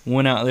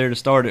went out there to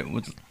start it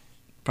was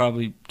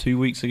probably 2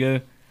 weeks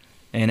ago,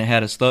 and it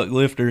had a stuck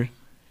lifter.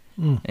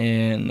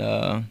 And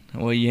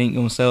well, you ain't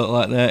gonna sell it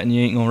like that, and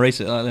you ain't gonna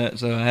race it like that.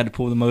 So I had to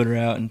pull the motor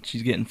out, and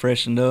she's getting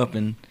freshened up,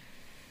 and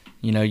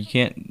you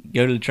can't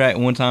go to the track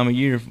one time a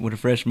year with a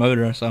fresh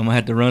motor, so I'm gonna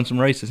have to run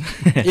some races.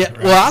 Yeah,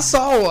 well, I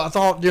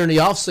thought during the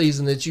off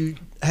season that you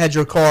had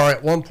your car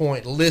at one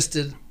point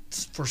listed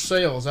for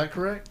sale. Is that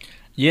correct?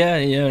 Yeah.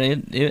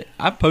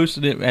 I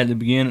posted it at the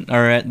beginning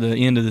or at the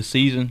end of the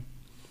season.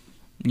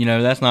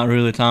 That's not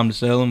really the time to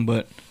sell them,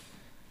 but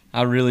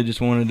I really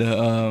just wanted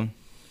to.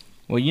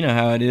 Well, you know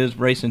how it is,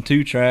 racing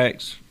 2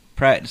 tracks,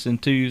 practicing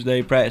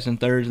Tuesday, practicing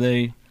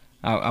Thursday.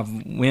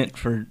 I've went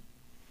for.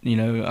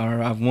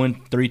 I've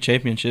won 3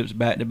 championships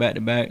back to back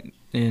to back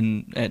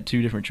at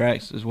 2 different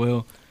tracks as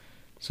well.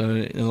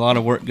 So a lot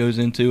of work goes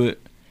into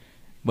it.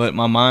 But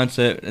my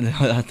mindset,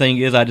 the thing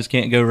is, I just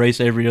can't go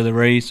race every other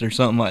race or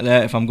something like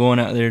that. If I'm going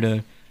out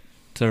there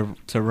to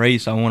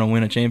race, I want to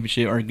win a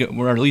championship or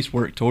at least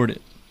work toward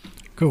it.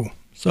 Cool.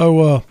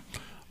 So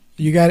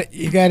you got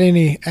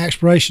any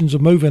aspirations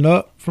of moving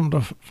up from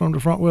the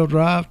front wheel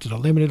drive to the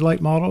limited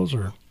late models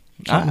or?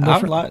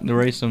 I'd like to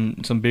race some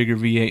bigger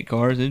V8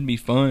 cars. It'd be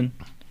fun.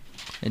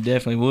 It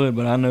definitely would,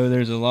 but I know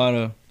there's a lot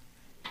of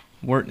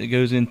work that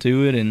goes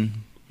into it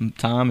and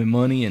time and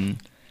money, and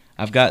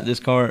I've got this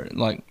car,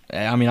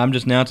 I'm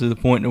just now to the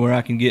point where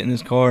I can get in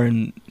this car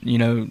and,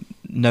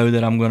 know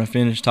that I'm going to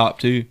finish top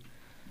 2.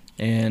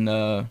 And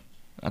I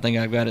think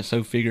I've got it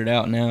so figured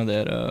out now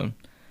that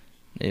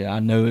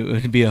I know it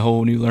would be a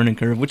whole new learning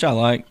curve, which I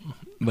like,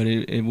 but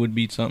it would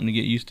be something to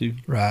get used to.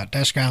 Right.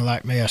 That's kind of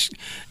like me. I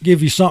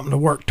give you something to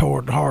work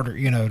toward harder,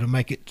 to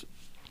make it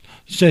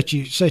set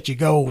your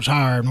goals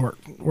higher and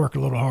work a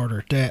little harder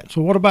at that.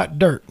 So what about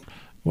dirt?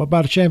 What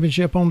about a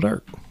championship on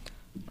dirt?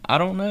 I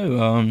don't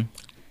know.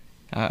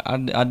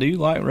 I do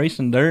like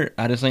racing dirt.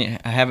 I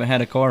haven't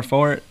had a car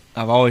for it.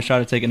 I've always tried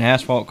to take an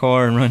asphalt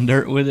car and run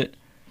dirt with it,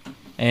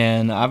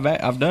 and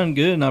I've done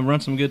good, and I've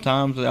run some good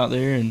times out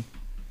there, and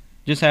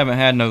just haven't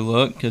had no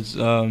luck because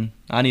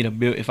I need to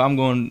build. If I'm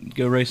going to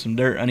go race some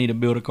dirt, I need to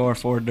build a car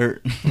for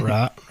dirt.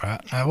 Right.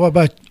 Now, what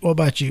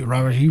about you,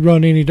 Robert? You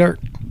run any dirt?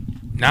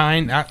 No, I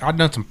ain't. I've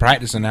done some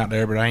practicing out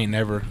there, but I ain't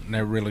never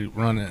really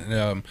run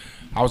it.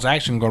 I was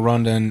actually going to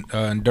run the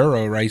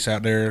enduro race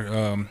out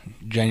there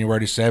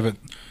January 7th,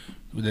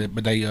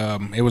 but they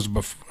it was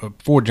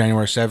before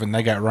January 7th.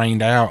 They got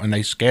rained out, and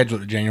they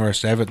scheduled it January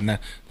 7th, and they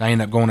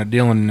ended up going to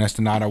Dillon, and that's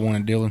the night I won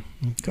at Dillon.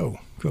 Cool.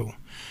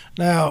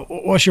 Now,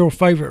 what's your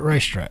favorite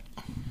racetrack?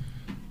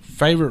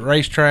 Favorite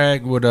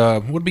racetrack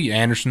would be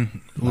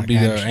Anderson. Would be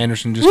Anderson.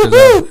 Anderson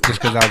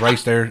just because I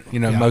raced there,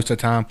 most of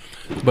the time.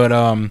 But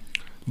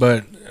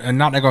I'm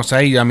not gonna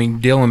say. I mean,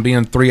 Dillon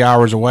being 3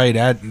 hours away,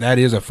 that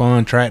is a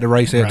fun track to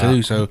race at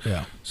too.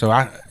 So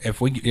I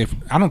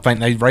don't think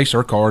they race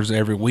their cars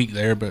every week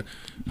there, but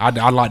I'd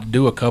like to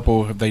do a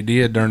couple if they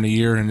did during the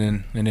year,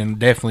 and then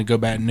definitely go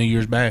back to New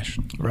Year's Bash.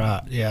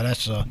 Right. Yeah.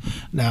 That's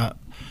now,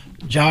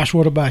 Josh.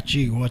 What about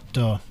you?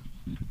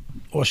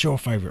 What's your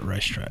favorite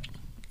racetrack?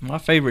 My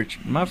favorite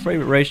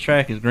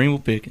racetrack is Greenville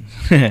Pickens.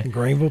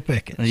 Greenville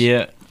Pickens.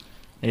 Yeah.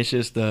 It's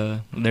just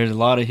there's a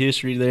lot of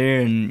history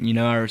there, and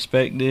I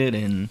respect it,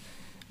 and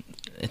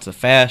it's a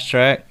fast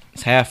track.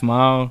 It's half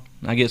mile.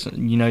 I guess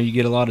you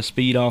get a lot of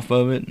speed off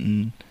of it,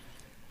 and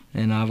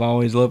I've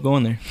always loved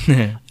going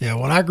there. Yeah,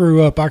 when I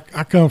grew up, I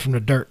come from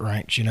the dirt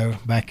ranks.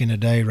 Back in the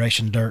day,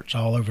 racing dirts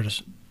all over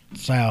the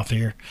South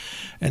here,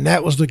 and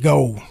that was the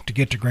goal, to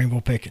get to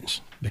Greenville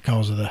Pickens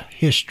because of the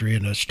history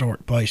and the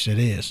historic place it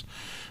is.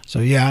 So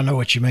yeah, I know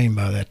what you mean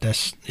by that.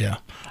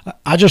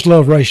 I just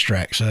love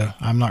racetracks. So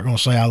I'm not going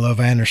to say I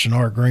love Anderson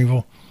or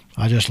Greenville.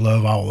 I just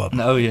love all of them.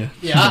 Oh yeah.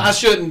 Yeah, I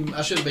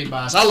shouldn't be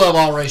biased. I love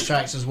all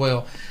racetracks as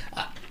well.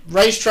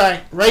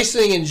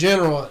 Racing in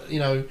general,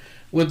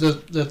 with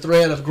the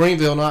threat of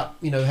Greenville not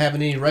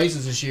having any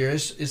races this year,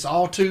 it's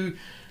all too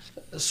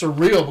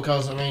surreal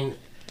because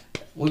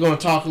we're going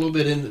to talk a little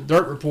bit in the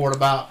Dirt Report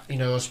about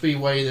a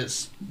speedway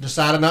that's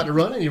decided not to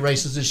run any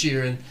races this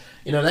year, and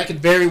that could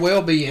very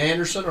well be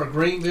Anderson or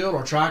Greenville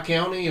or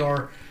Tri-County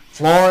or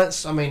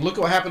Florence. Look at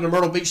what happened to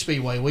Myrtle Beach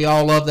Speedway. We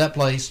all love that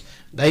place.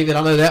 David,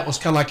 I know that was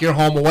kind of like your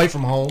home away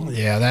from home.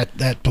 Yeah,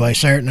 that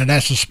place there, now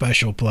that's a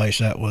special place.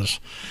 That was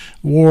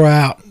wore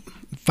out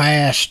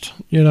fast,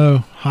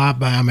 high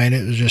by.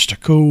 It was just a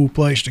cool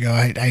place to go.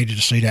 I hated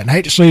to see that. And I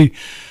hate to see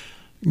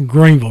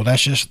Greenville.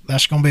 That's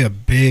going to be a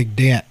big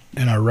dent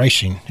in our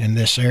racing in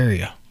this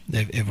area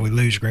if we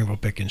lose Greenville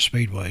Pickens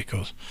Speedway.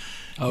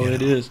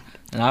 It is.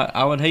 And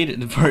I would hate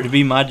it for it to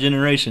be my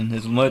generation.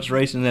 As much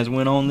racing as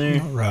went on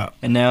there. Right.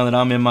 And now that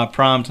I'm in my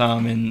prime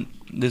time, and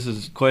this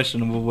is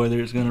questionable whether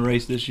it's going to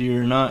race this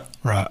year or not.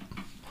 Right.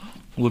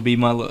 Would be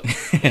my look.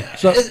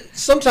 So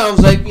sometimes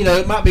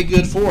it might be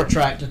good for a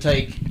track to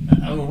take.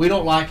 We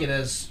don't like it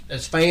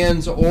as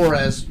fans or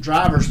as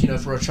drivers,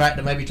 for a track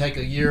to maybe take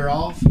a year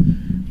off.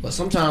 But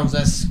sometimes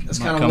that's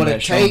kind of what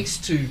it takes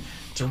to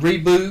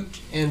reboot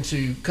and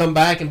to come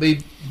back and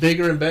be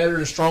bigger and better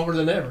and stronger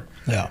than ever.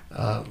 Yeah.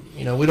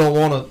 We don't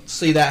want to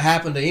see that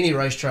happen to any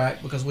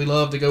racetrack because we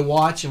love to go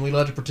watch and we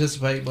love to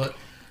participate. But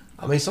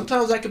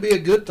sometimes that could be a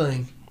good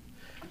thing.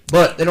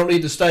 But they don't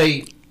need to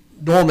stay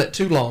dormant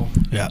too long.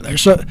 Yeah,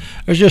 there's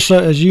just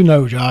as you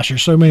know, Josh,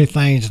 there's so many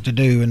things to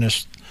do in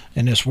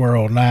this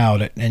world now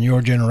that in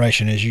your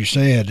generation, as you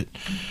said,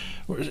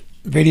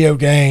 video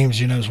games,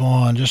 is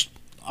one. Just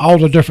all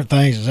the different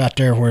things is out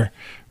there. Where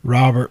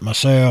Robert,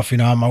 myself,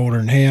 I'm older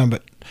than him,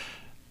 but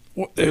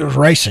it was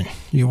racing.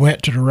 You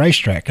went to the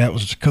racetrack. That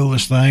was the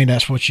coolest thing.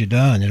 That's what you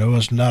done. It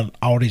was not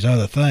all these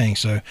other things.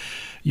 So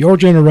your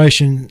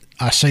generation,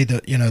 I see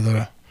that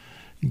the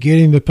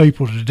getting the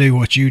people to do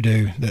what you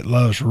do that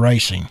loves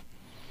racing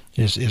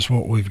is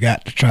what we've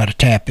got to try to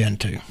tap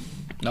into.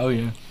 Oh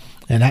yeah.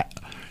 And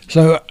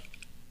so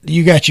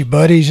you got your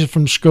buddies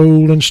from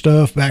school and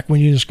stuff. Back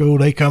when you were in school,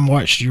 they come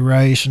watch you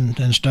race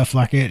and stuff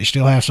like that. You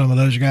still have some of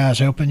those guys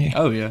helping you?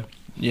 Oh yeah.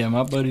 Yeah,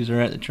 my buddies are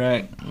at the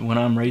track when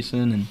I'm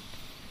racing, and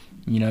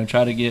I'm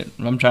trying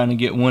to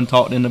get one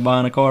talked into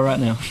buying a car right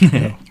now.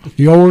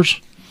 Yours?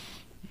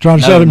 Trying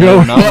to sell him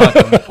yours?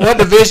 What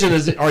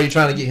division are you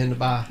trying to get him to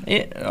buy?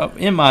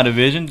 In my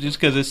division, just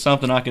because it's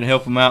something I can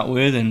help him out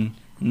with and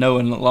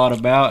knowing a lot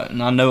about,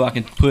 and I know I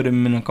can put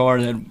him in a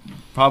car that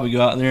probably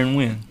go out there and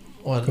win.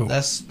 Well, cool.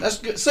 That's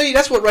good. See,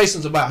 that's what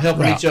racing's about,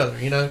 helping each other,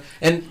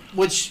 and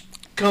which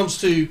comes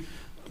to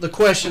the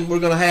question we're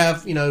going to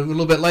have, a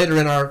little bit later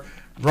in our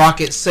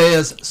Rocket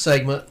Says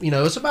segment.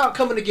 It's about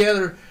coming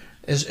together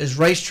as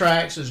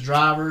racetracks, as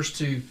drivers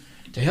to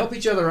help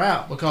each other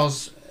out,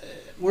 because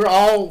we're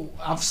all,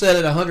 I've said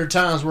it 100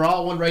 times, we're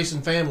all one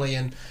racing family,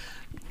 and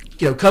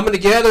coming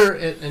together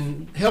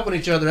and helping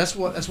each other, that's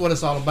what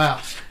it's all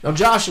about. Now,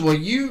 Joshua,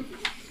 you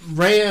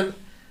ran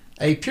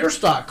a pure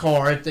stock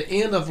car at the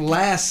end of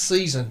last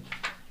season.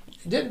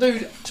 Didn't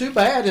do too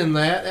bad in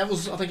that. That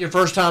was, I think, your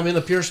first time in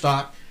the pure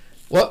stock.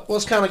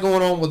 What's kind of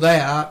going on with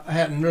that? I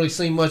hadn't really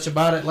seen much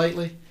about it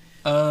lately.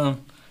 Well,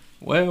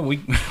 we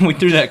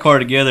threw that car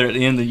together at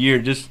the end of the year.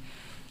 Just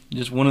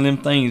one of them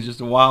things,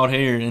 just a wild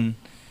hair, and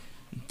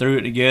threw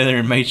it together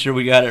and made sure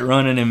we got it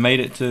running and made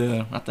it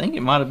to, I think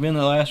it might have been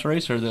the last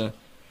race or it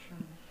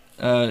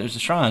was the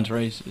Shrines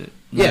race.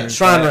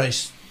 Shrine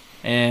race.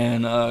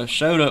 And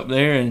showed up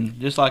there, and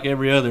just like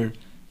every other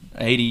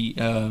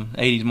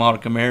 80s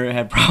model Camaro, it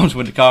had problems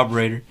with the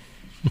carburetor.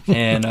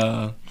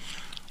 And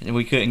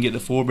we couldn't get the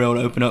 4-barrel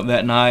to open up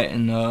that night.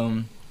 And,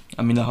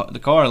 the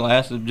car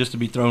lasted just to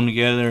be thrown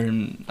together.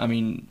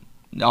 And,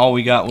 all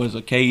we got was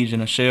a cage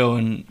and a shell,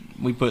 and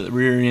we put the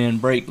rear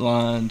end, brake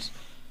lines,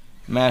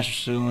 master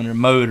cylinder,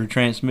 motor,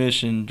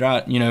 transmission,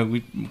 drive.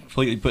 We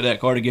completely put that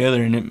car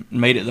together, and it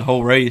made it the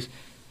whole race,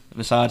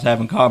 besides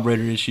having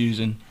carburetor issues.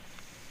 And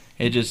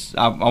it just,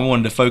 I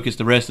wanted to focus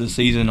the rest of the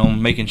season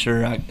on making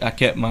sure I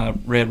kept my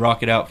Red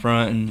Rocket out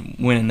front and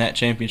winning that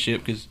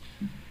championship, because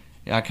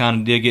I kind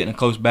of did get in a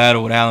close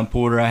battle with Alan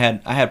Porter. I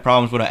had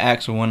problems with an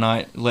axle one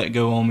night, let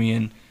go on me,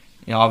 and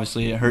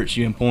obviously it hurts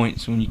you in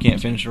points when you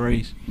can't finish a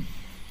race.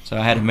 So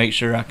I had to make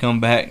sure I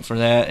come back for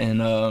that,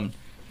 and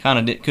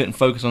kind of couldn't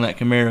focus on that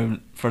Camaro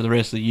for the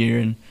rest of the year,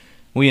 and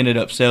we ended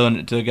up selling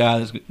it to a guy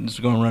that's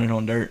going to run it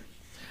on dirt.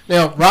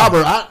 Now,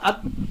 Robert, I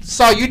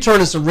saw you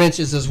turning some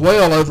wrenches as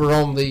well over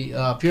on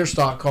the pure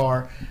stock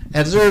car.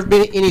 Has there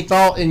been any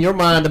thought in your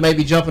mind to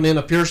maybe jumping in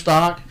a pure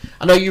stock?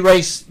 I know you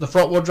race the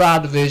front-wheel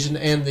drive division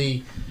and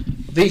the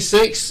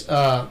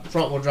V6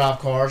 front-wheel drive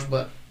cars,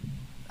 but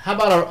how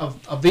about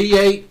a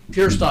V8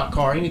 pure stock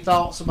car? Any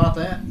thoughts about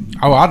that?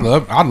 Oh, I'd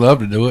love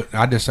to do it.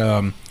 I just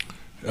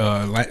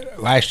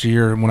last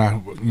year when I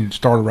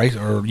started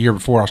racing, or year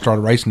before I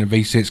started racing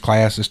the V6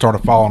 class, it started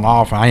falling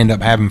off. I ended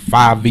up having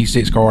 5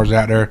 V6 cars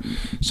out there.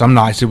 Some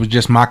nights it was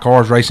just my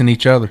cars racing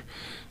each other,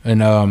 and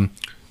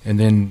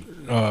then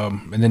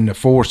the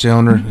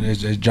 4-cylinder,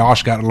 as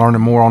Josh got to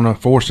learning more on the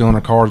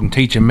 4-cylinder cars and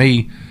teaching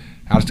me.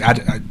 I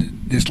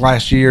this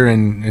last year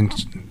and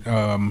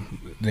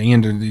the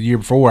end of the year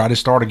before, I just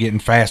started getting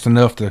fast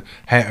enough to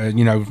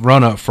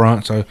run up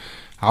front. So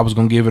I was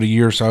going to give it a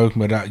year or so,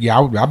 but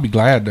I'd be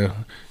glad to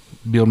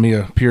build me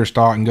a pure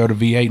stock and go to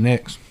V8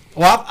 next.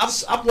 Well,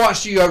 I've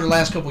watched you over the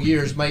last couple of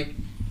years make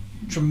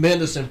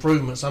tremendous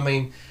improvements. I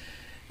mean,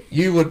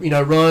 you would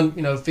run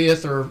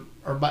 5th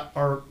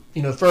or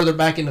further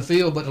back in the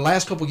field, but the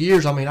last couple of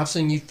years, I've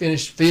seen you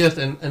finish 5th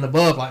and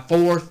above, like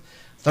 4th,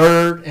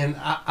 3rd, and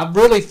I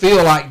really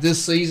feel like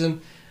this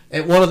season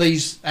at one of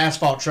these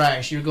asphalt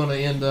tracks, you're going to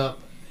end up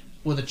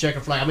with a checker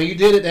flag. You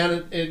did it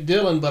down at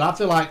Dillon, but I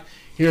feel like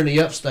here in the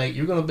upstate,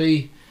 you're going to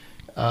be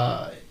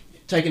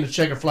taking the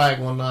checker flag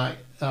one night.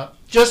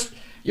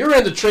 You're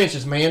in the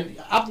trenches, man.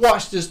 I've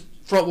watched this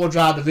front-wheel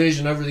drive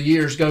division over the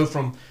years go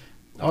from,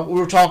 we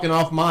were talking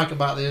off mic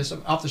about this,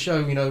 off the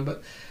show,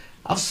 but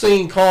I've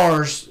seen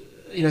cars,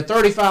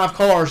 35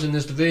 cars in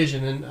this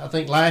division, and I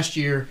think last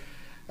year,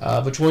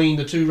 between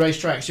the 2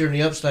 racetracks here in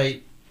the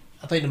upstate,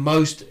 I think the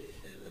most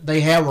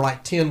they had were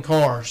like 10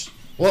 cars.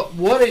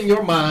 What in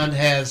your mind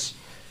has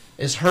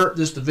hurt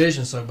this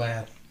division so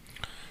bad?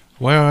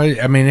 Well, it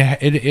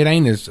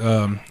ain't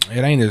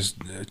as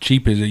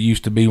cheap as it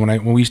used to be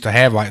when we used to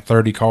have like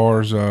 30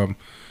 cars. Now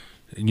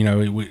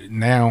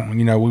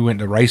we went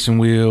to racing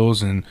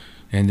wheels and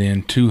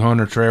then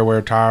 200 trail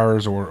wear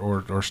tires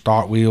or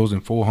stock wheels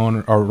and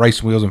 400 or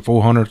racing wheels and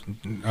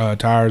 400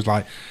 tires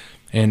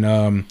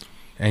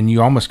and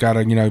you almost got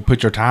to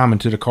put your time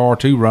into the car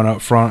to run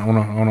up front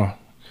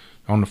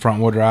on the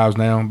front wheel drives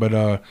now.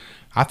 But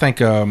I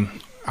think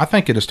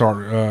it'll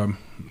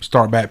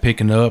start back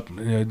picking up.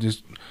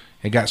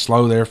 It got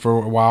slow there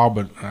for a while,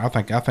 but I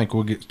think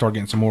we'll start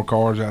getting some more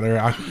cars out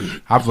there.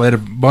 I've let a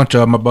bunch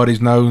of my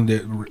buddies know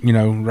that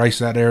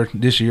race out there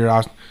this year.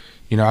 I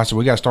said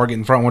we got to start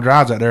getting front wheel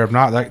drives out there. If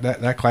not,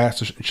 that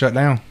class is shut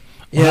down.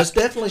 Yeah, it's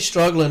definitely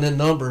struggling in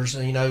numbers.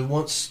 And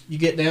once you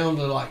get down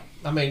to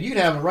you'd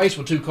have a race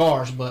with 2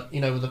 cars, but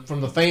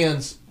from the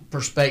fans'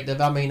 perspective,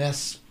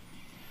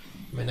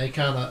 they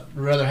kind of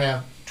rather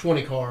have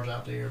 20 cars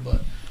out there.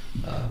 But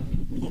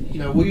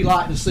we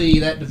like to see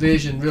that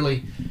division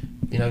really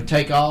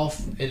take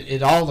off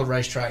at all the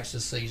racetracks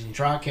this season.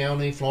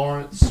 Tri-County,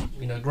 Florence,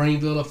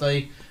 Greenville if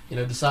they,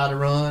 decide to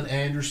run,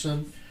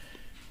 Anderson,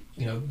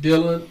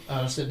 Dillon,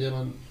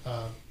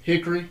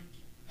 Hickory.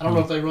 I don't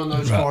know if they run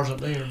those cars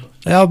up there. But.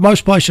 Well,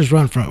 most places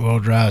run front-wheel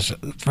drives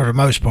for the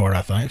most part,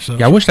 I think. So.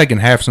 Yeah, I wish they can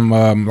have some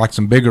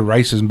some bigger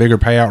races and bigger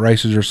payout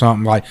races or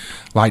something like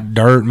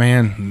dirt,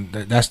 man.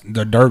 That's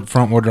the dirt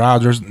front-wheel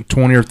drives. There's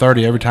 20 or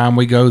 30 every time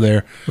we go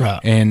there.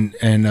 Right. And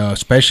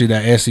especially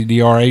that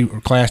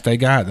SCDRA class they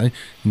got. They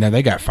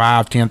got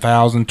 $5,000,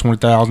 $10,000,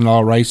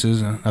 $20,000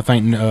 races. I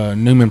think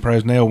Newman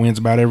Presnell wins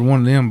about every one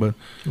of them. But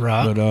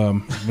right.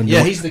 But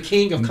he's the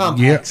king of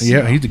compacts.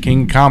 Yeah, he's the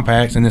king of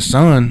compacts. And his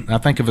son, I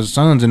think if his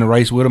son's in the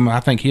race with him, I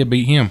think he'll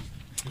beat him.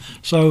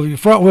 So your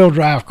front wheel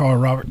drive car,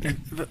 Robert,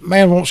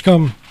 man wants to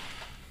come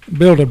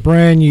build a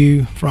brand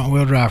new front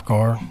wheel drive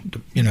car,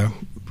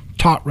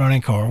 top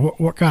running car,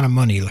 what kind of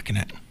money are you looking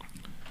at?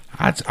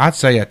 I'd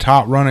say a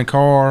top running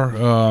car,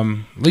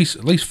 at least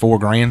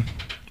 $4,000.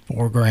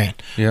 $4,000.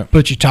 Yeah.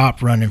 Put your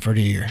top running for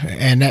the year,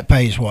 and that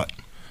pays what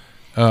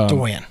to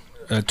win?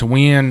 To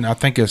win, I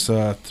think it's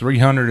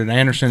 $300 at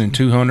Anderson and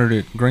 $200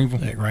 at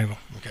Greenville. At Greenville,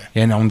 okay.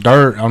 And on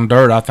dirt,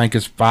 I think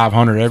it's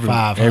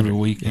 $500 every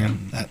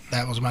weekend. Yeah,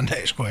 that was my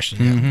next question.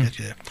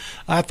 Mm-hmm. Yeah.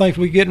 I think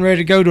we're getting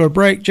ready to go to a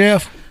break,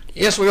 Jeff.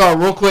 Yes, we are.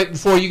 Real quick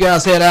before you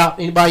guys head out,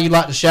 anybody you'd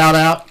like to shout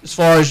out as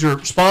far as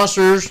your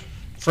sponsors,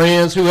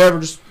 friends, whoever?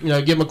 Just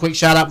give them a quick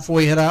shout out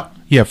before you head out.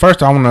 Yeah,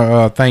 first I want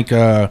to thank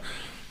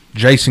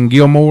Jason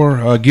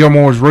Gilmore,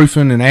 Gilmore's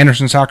Roofing in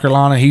Anderson, South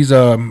Carolina. He's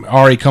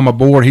already come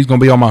aboard. He's going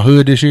to be on my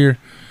hood this year.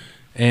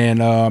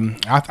 And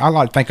I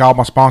like to thank all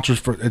my sponsors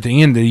for at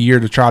the end of the year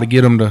to try to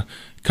get them to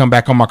come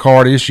back on my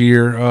car this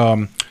year.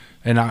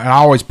 And I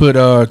always put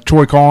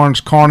Troy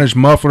Carnage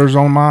mufflers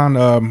on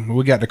mine.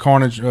 We got the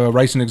Carnage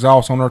racing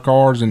exhaust on our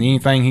cars, and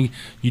anything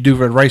you do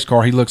for a race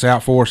car, he looks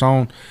out for us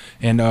on.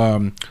 And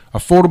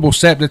Affordable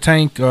Septic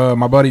Tank,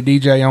 my buddy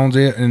DJ owns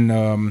it,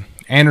 and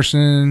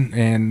Anderson,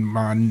 and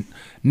my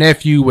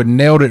nephew with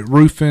Nailed It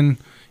Roofing,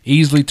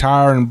 Easily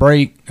Tire and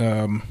Brake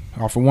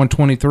off of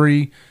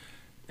 123,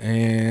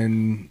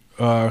 and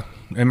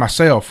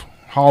myself,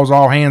 Hall's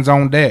All Hands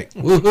on Deck.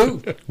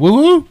 Woohoo!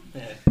 Woo-hoo!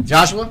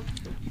 Joshua?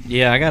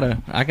 Yeah, I got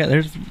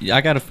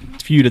a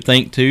few to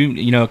thank too.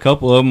 A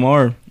couple of them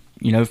are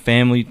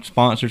family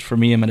sponsors for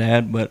me and my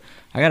dad, but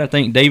I got to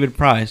thank David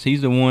Price.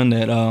 He's the one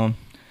that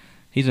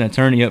he's an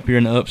attorney up here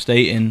in the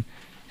upstate, and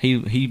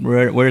he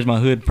wears my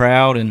hood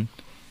proud, and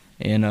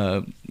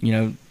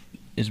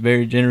is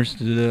very generous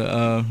to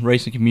the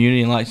racing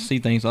community and likes to see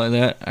things like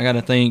that. I got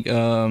to thank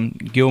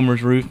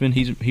Gilmer's Roofing.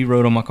 He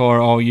rode on my car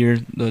all year,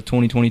 the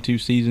 2022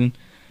 season.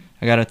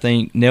 I got to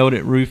thank Nailed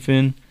It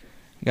Roofing.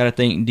 I got to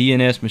thank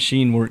DNS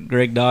Machine Work,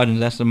 Greg Dodgens.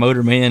 That's the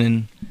motor man,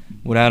 and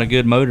without a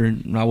good motor,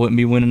 I wouldn't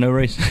be winning no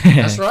race.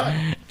 That's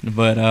right.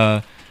 But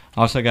I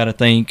also got to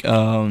thank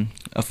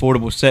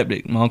Affordable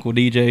Septic, my Uncle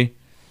DJ.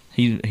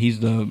 He's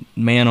the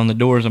man on the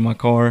doors of my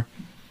car.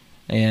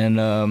 And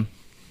I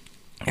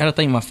got to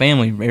thank my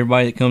family,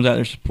 everybody that comes out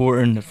there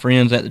supporting, the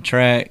friends at the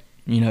track,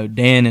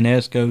 Dan and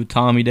Esco,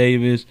 Tommy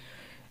Davis,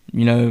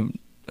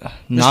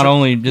 not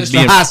only just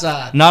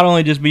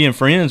being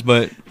friends,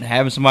 but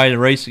having somebody to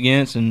race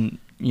against, and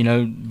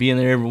being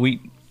there every week,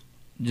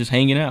 just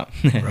hanging out.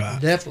 Right.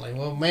 Definitely.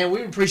 Well, man,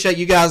 we appreciate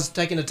you guys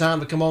taking the time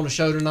to come on the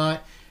show tonight,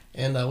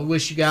 and we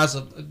wish you guys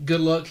a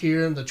good luck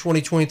here in the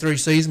 2023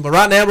 season. But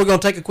right now, we're going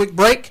to take a quick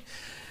break,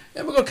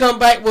 and we're going to come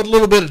back with a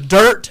little bit of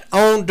dirt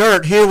on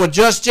dirt here with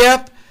Just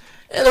Jeff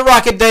and the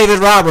Rocket David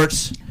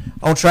Roberts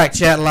on Track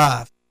Chat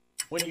Live.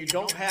 When you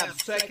don't have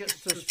seconds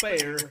to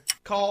spare,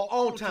 call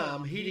On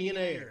Time Heating and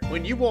Air.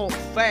 When you want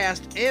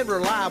fast and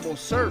reliable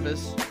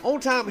service, On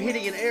Time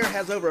Heating and Air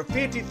has over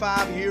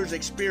 55 years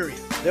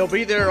experience. They'll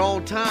be there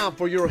on time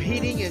for your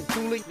heating and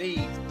cooling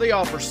needs. They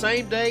offer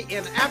same-day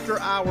and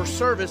after-hour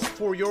service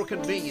for your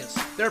convenience.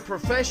 Their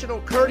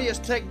professional, courteous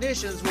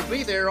technicians will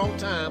be there on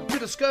time to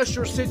discuss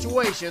your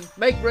situation,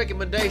 make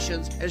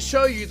recommendations, and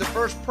show you the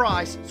first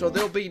price, so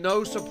there'll be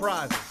no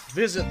surprises.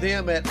 Visit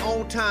them at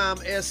ontimesc.com.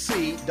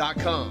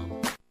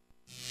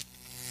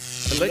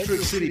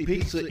 Electric City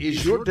Pizza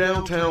is your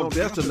downtown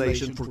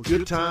destination for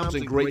good times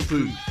and great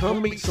food.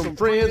 Come meet some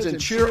friends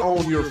and cheer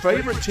on your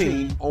favorite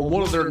team on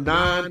one of their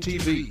 9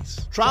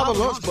 TVs. Try the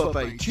lunch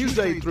buffet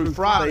Tuesday through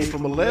Friday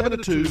from 11 to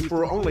 2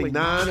 for only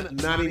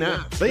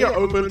 $9.99. They are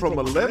open from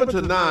 11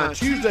 to 9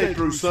 Tuesday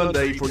through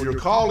Sunday for your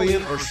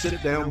call-in or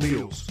sit-down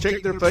meals.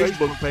 Check their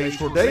Facebook page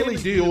for daily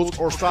deals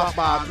or stop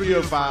by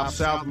 305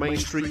 South Main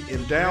Street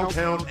in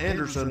downtown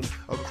Anderson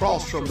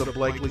across from the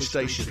Blakely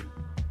Station.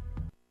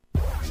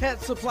 Pet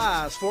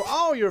supplies for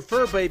all your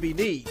fur baby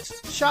needs.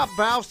 Shop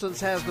Bouston's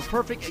has the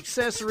perfect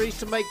accessories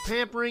to make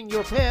pampering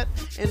your pet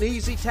an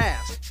easy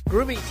task.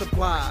 Grooming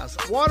supplies,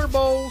 water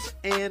bowls,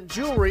 and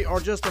jewelry are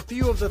just a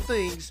few of the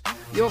things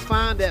you'll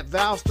find at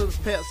Bouston's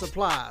Pet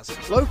Supplies.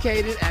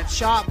 Located at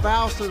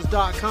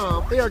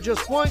shopboustons.com, they are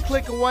just one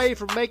click away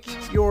from making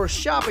your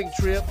shopping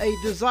trip a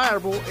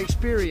desirable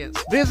experience.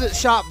 Visit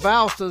Shop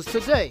Bouston's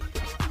today.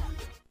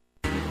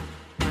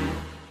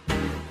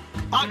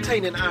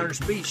 Octane and Iron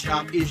Speed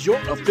Shop is your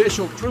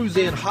official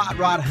cruise-in hot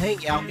rod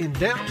hangout in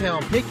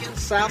downtown Pickens,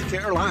 South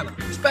Carolina.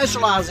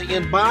 Specializing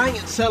in buying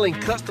and selling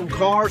custom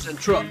cars and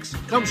trucks.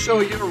 Come show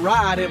your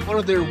ride at one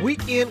of their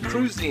weekend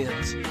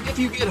cruise-ins. If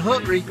you get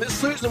hungry, Miss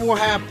Susan will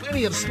have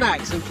plenty of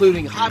snacks,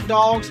 including hot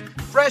dogs,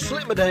 fresh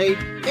lemonade,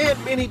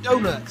 and mini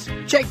donuts.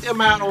 Check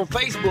them out on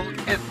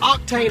Facebook at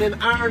Octane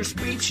and Iron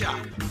Speed Shop.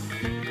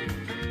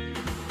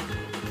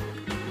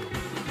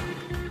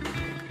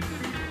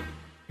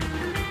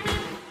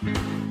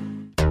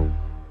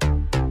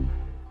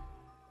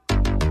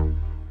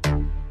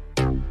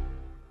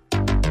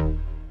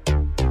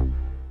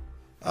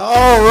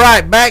 All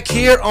right, back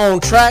here on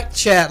Track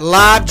Chat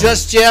Live,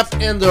 Just Jeff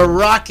and the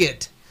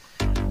Rocket,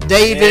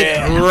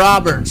 David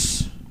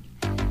Roberts,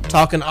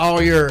 talking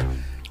all your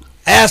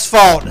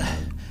asphalt,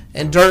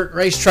 and dirt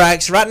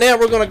racetracks. Right now,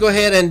 we're going to go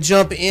ahead and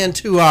jump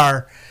into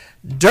our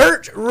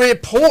dirt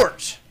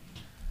report.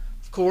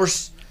 Of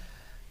course,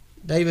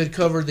 David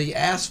covered the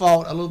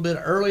asphalt a little bit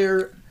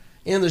earlier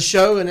in the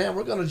show, and now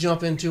we're going to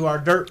jump into our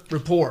dirt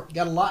report.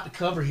 Got a lot to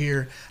cover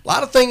here. A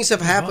lot of things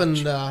have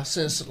happened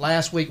since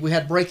last week. We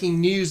had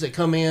breaking news that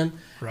come in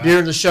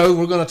during the show.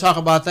 We're going to talk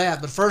about that.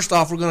 But first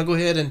off, we're going to go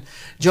ahead and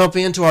jump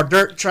into our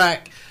dirt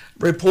track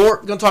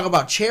report. We're going to talk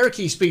about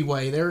Cherokee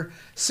Speedway. Their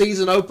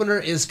season opener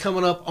is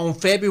coming up on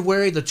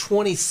February the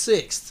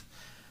 26th.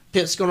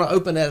 Pit's going to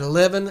open at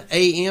 11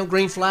 a.m.,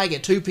 green flag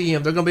at 2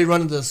 p.m. They're going to be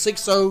running the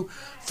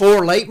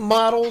 604 late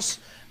models,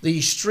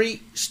 the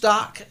Street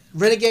Stock,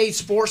 Renegade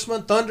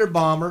Sportsman, Thunder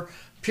Bomber,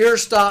 Pure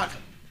Stock,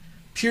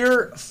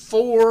 Pure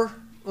 4,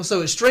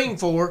 so Extreme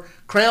 4,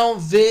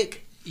 Crown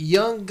Vic,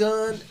 Young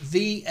Gun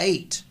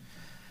V8.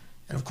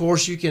 And, of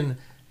course, you can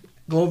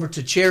go over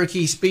to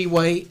Cherokee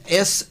Speedway,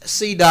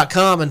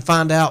 sc.com, and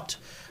find out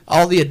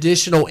all the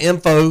additional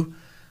info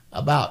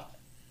about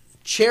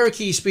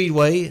Cherokee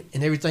Speedway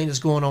and everything that's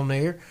going on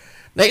there.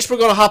 Next, we're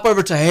going to hop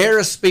over to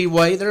Harris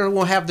Speedway. They're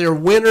going to have their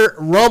Winter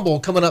Rumble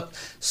coming up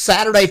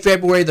Saturday,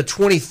 February the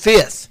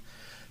 25th.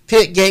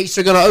 Pit gates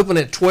are going to open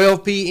at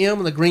 12 p.m.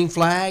 and the green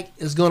flag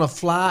is going to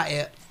fly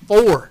at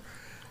 4.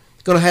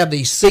 It's going to have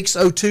the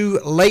 602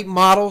 late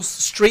models,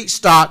 Street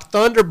Stock,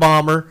 Thunder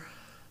Bomber,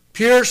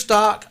 Pure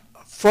Stock,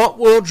 front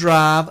wheel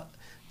drive,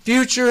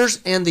 Futures,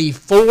 and the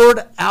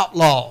Ford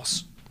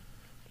Outlaws.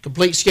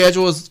 Complete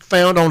schedule is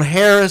found on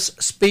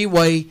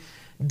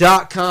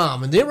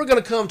harrisspeedway.com. And then we're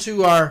going to come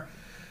to our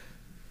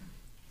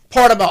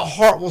part about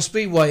Hartwell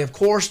Speedway. Of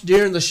course,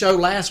 during the show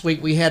last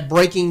week, we had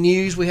breaking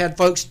news. We had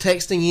folks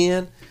texting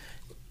in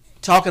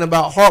talking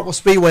about Hartwell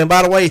Speedway. And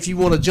by the way, if you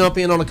want to jump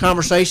in on a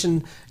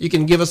conversation, you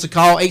can give us a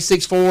call,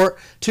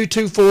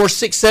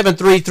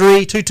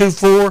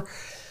 864-224-6733,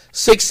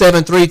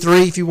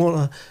 224-6733 if you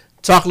want to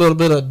talk a little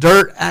bit of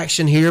dirt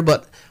action here.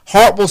 But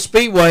Hartwell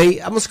Speedway,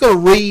 I'm just going to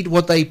read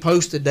what they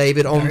posted,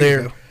 David, on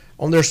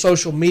their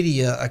social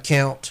media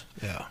account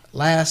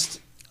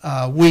last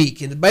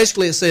week. And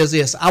basically it says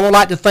this: I would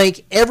like to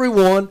thank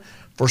everyone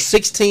for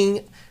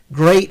 16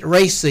 great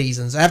race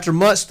seasons. After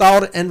much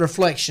thought and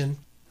reflection,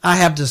 I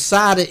have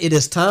decided it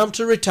is time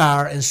to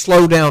retire and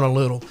slow down a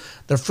little.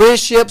 The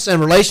friendships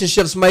and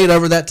relationships made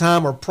over that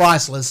time are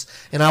priceless,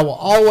 and I will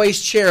always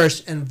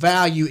cherish and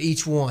value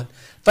each one.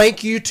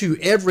 Thank you to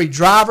every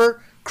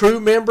driver,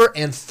 crew member,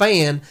 and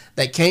fan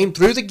that came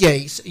through the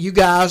gates. You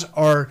guys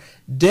are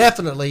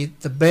definitely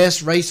the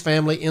best race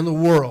family in the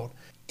world.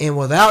 And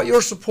without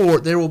your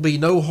support, there will be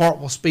no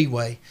Hartwell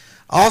Speedway.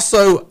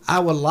 Also, I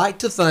would like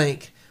to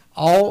thank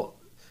all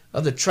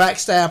of the track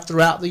staff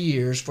throughout the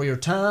years for your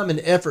time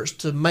and efforts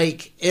to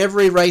make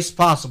every race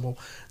possible.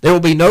 There will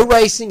be no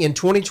racing in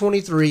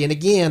 2023. And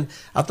again,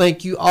 I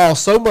thank you all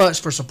so much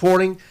for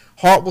supporting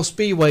Hartwell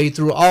Speedway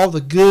through all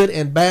the good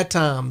and bad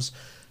times.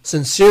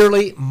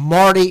 Sincerely,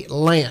 Marty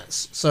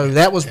Lance. So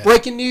that was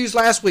breaking news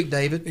last week,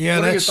 David. Yeah,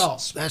 what are your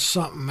thoughts? That's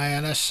something,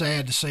 man. That's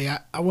sad to see. I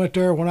went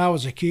there when I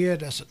was a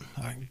kid. That's a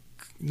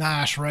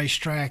nice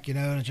racetrack,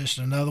 and just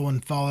another one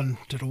falling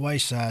to the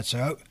wayside.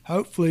 So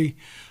hopefully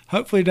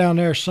down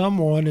there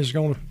someone is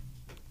going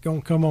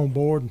to come on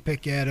board and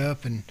pick that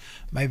up and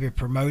maybe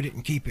promote it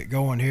and keep it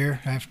going here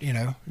after,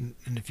 in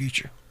the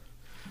future.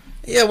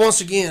 Yeah,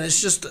 once again,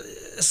 it's just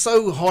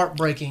so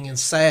heartbreaking and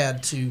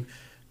sad to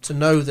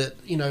know that,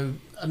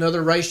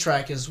 another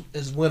racetrack is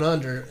went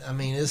under. I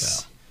mean,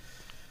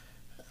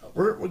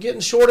 we're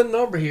getting short in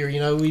number here.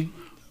 We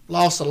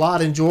lost a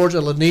lot in Georgia,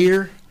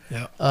 Lanier,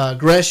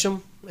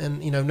 Gresham,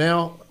 and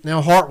now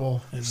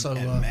Hartwell.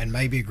 And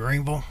maybe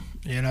Greenville.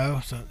 In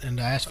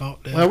the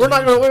asphalt. Well, we're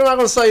not going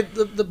to say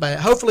the bad.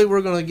 Hopefully,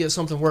 we're going to get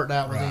something worked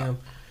out with them.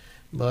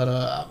 But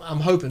I'm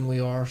hoping we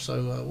are.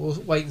 So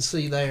we'll wait and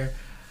see there.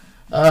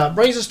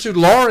 Brings us to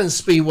Lawrence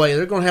Speedway.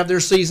 They're going to have their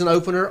season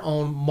opener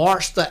on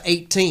March the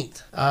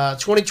 18th.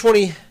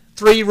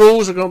 2023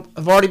 rules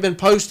have already been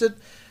posted,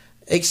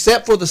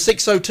 except for the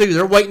 602.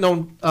 They're waiting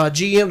on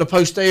GM to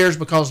post theirs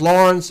because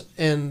Lawrence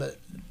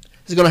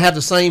is going to have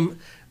the same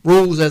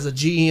rules as a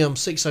GM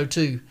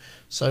 602.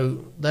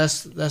 So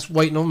that's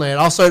waiting on that.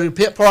 Also, the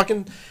pit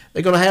parking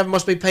they're going to have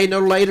must be paid no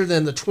later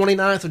than the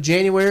 29th of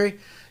January.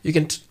 You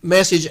can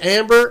message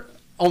Amber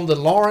on the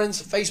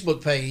Lawrence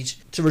Facebook page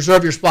to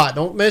reserve your spot.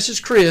 Don't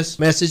message Chris,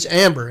 message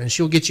Amber, and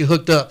she'll get you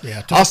hooked up.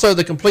 Also,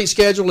 the complete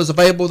schedule is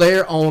available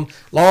there on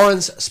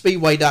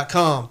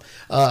lawrencespeedway.com.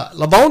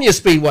 Livonia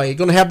Speedway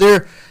going to have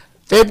their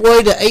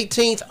February the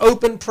 18th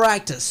open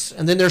practice,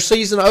 and then their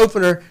season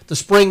opener, the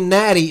Spring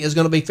Natty, is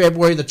going to be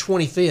February the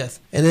 25th.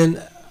 And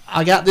then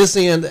I got this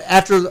in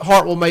after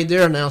Hartwell made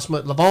their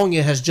announcement.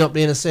 Livonia has jumped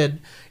in and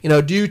said,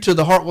 due to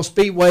the Hartwell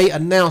Speedway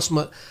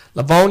announcement,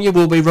 Livonia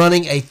will be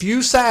running a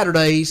few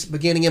Saturdays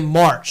beginning in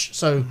March.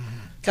 So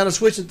kind of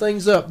switching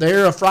things up.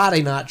 They're a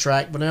Friday night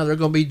track, but now they're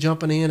going to be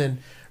jumping in and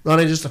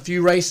running just a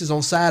few races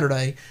on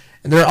Saturday.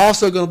 And they're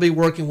also going to be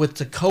working with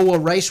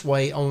Toccoa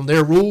Raceway on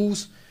their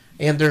rules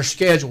and their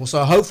schedule.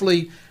 So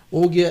hopefully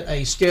we'll get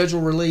a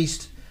schedule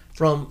released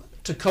from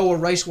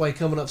Toccoa Raceway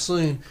coming up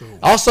soon. Cool.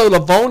 Also,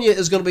 Livonia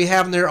is going to be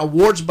having their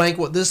awards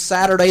banquet this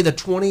Saturday, the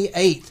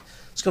 28th.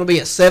 It's going to be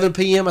at 7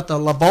 p.m. at the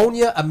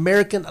Livonia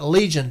American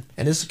Legion.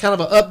 And this is kind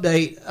of an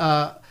update.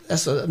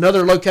 That's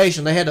another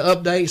location. They had to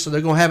update, so they're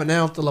going to have it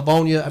now at the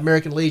Livonia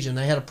American Legion.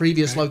 They had a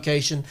previous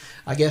location.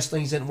 I guess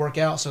things didn't work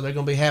out, so they're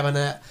going to be having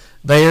that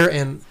there.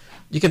 And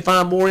you can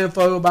find more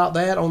info about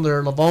that on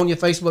their Livonia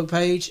Facebook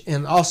page.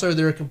 And also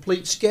their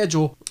complete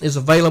schedule is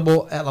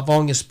available at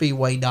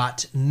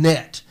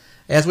livoniaspeedway.net.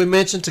 As we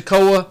mentioned,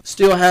 Toccoa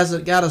still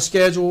hasn't got a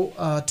schedule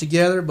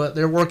together, but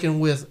they're working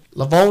with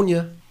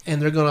Livonia,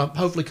 and they're going to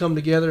hopefully come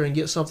together and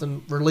get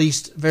something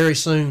released very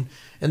soon.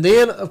 And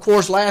then, of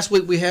course, last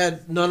week we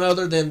had none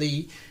other than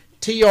the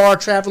TR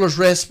Travelers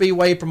Rest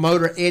Speedway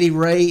promoter Eddie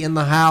Ray in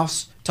the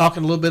house,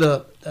 talking a little bit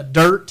of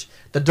dirt,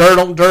 the dirt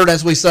on dirt,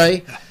 as we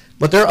say.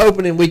 But their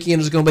opening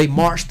weekend is going to be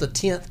March the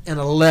 10th and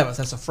 11th.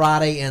 That's a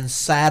Friday and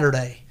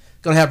Saturday.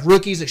 Going to have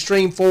Rookies,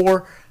 Extreme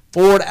 4,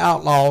 Ford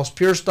Outlaws,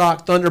 Pure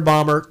Stock, Thunder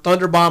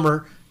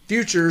Bomber,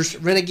 Futures,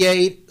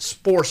 Renegade,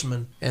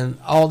 Sportsman, and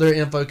all their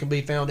info can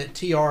be found at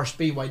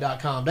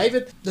trspeedway.com.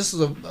 David, this is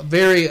a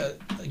very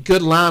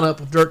good lineup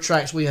of dirt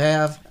tracks we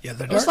have. Yeah,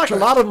 the looks like a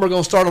lot of them are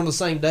going to start on the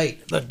same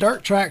date. The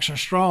dirt tracks are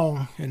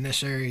strong in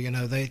this area. You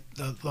know, the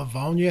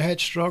Livonia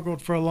had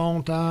struggled for a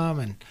long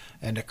time,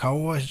 and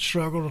Toccoa had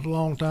struggled a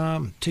long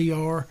time,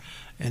 TR.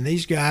 And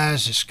these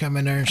guys that's come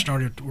in there and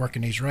started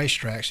working these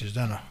racetracks has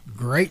done a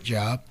great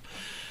job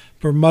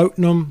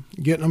promoting them,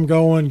 getting them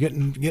going,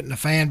 getting the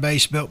fan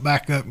base built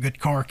back up, good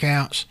car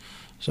counts.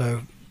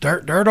 So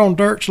dirt on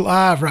dirt's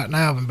live right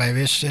now,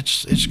 baby.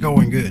 It's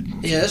going good.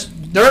 Yes,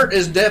 dirt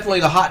is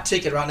definitely the hot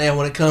ticket right now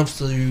when it comes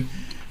to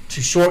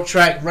short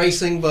track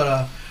racing.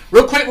 But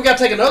real quick, we got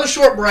to take another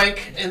short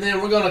break, and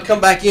then we're going to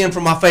come back in for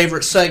my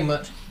favorite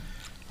segment.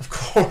 Of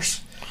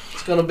course,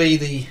 it's going to be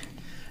the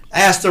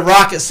Ask the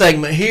Rocket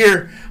segment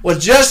here with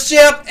Just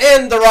Jeff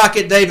and the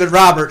Rocket David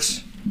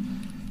Roberts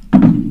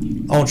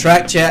on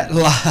Track Chat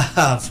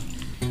Live.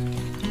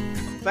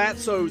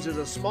 Fatso's is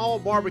a small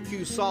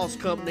barbecue sauce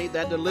company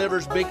that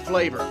delivers big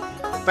flavor.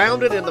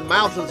 Founded in the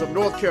mountains of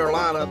North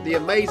Carolina, the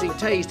amazing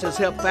taste has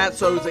helped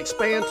Fatso's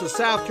expand to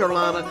South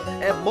Carolina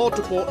at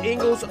multiple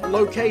Ingalls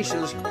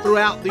locations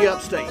throughout the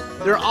upstate.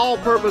 Their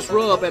all-purpose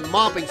rub and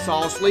mopping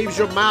sauce leaves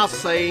your mouth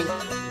saying,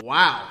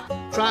 wow.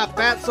 Try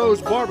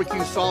Fatso's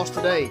barbecue sauce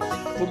today.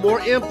 For more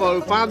info,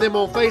 find them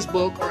on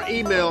Facebook or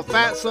email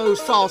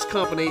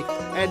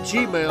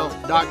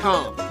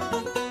fatsosaucecompany@gmail.com.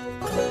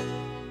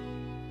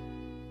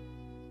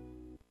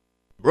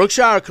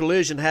 Brookshire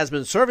Collision has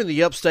been serving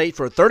the upstate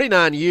for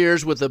 39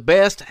 years with the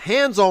best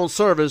hands-on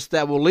service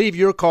that will leave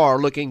your car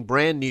looking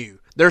brand new.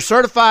 Their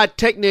certified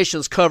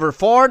technicians cover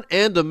foreign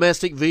and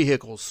domestic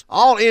vehicles.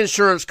 All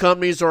insurance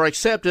companies are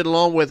accepted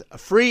along with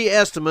free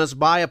estimates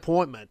by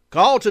appointment.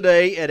 Call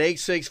today at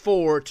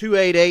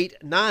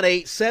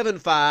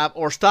 864-288-9875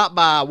 or stop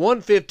by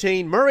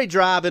 115 Murray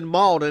Drive in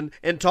Malden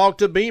and talk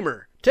to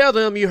Beamer. Tell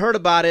them you heard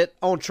about it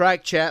on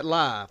Track Chat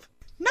Live.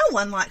 No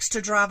one likes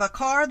to drive a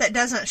car that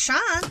doesn't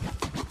shine.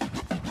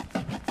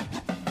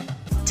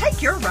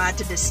 Take your ride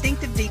to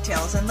Distinctive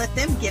Details and let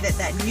them give it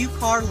that new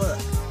car look.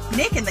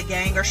 Nick and the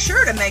gang are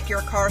sure to make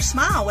your car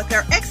smile with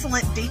their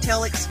excellent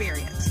detail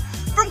experience.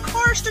 From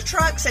cars to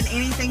trucks and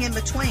anything in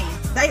between,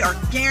 they are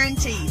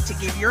guaranteed to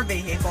give your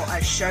vehicle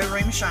a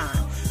showroom shine.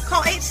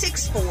 Call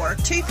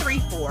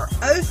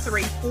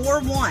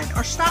 864-234-0341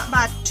 or stop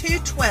by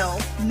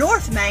 212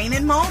 North Main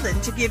in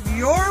Malden to give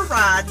your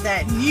ride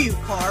that new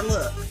car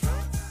look.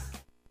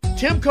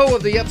 Timco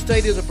of the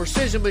Upstate is a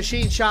precision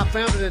machine shop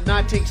founded in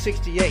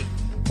 1968.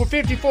 For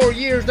 54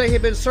 years, they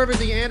have been serving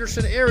the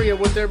Anderson area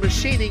with their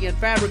machining and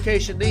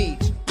fabrication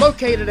needs.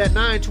 Located at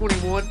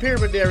 921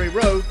 Pyramidary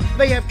Road,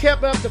 they have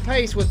kept up the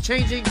pace with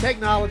changing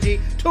technology,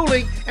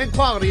 tooling, and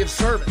quality of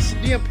service.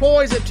 The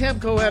employees at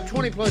Timco have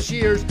 20-plus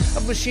years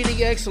of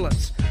machining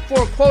excellence.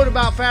 For a quote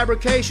about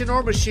fabrication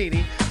or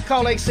machining,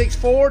 call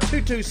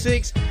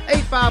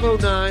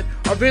 864-226-8509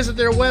 or visit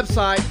their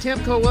website,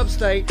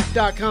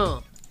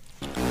 timcoupstate.com.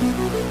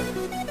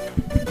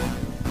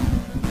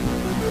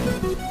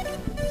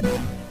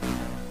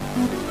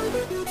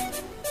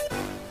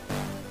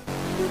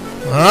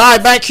 All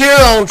right, back here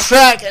on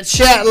Track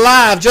Chat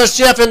Live, Just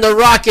Jeff and the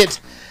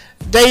Rocket,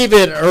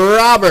 David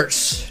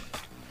Roberts.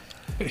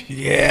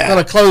 Yeah.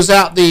 Going to close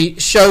out the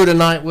show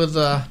tonight with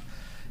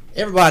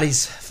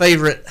everybody's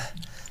favorite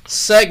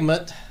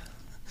segment.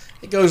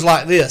 It goes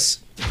like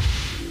this.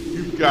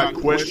 You've got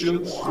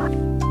questions?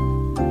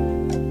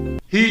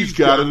 He's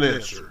got an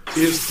answer.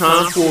 It's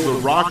time for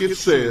The Rocket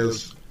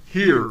Says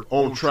here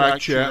on Track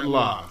Chat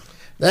Live.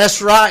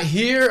 That's right,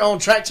 here on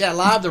Track Chat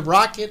Live, The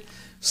Rocket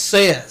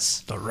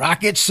Says. The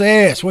Rocket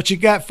Says. What you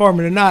got for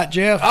me tonight,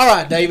 Jeff? All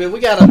right, David,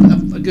 we got a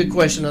good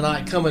question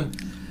tonight coming.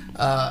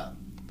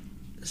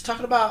 It's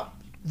talking about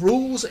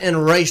rules and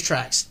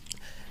racetracks.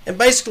 And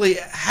basically,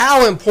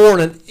 how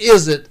important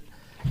is it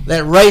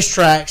that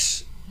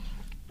racetracks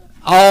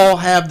all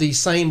have the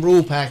same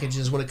rule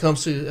packages when it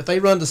comes to, if they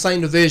run the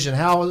same division,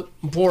 how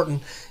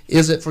important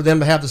is it for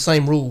them to have the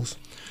same rules?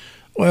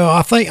 Well,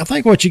 I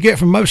think what you get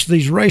from most of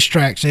these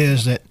racetracks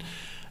is that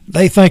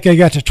they think they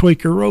got to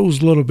tweak their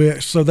rules a little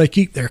bit so they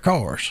keep their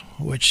cars,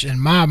 which in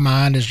my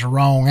mind is the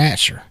wrong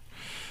answer.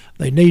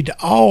 They need to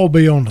all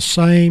be on the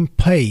same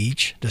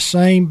page, the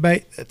same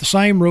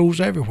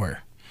rules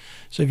everywhere.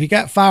 So if you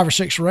got 5 or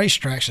 6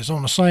 racetracks that's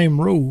on the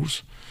same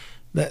rules,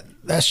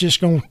 that's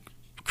just going to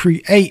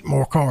create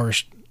more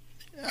cars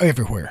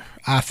everywhere,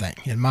 I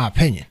think, in my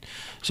opinion.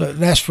 So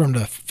that's from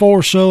the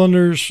 4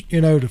 cylinders,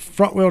 the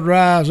front wheel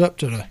drives up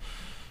to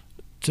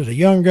the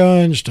young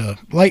guns, to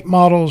late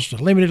models, to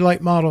limited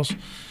late models.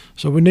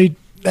 So we need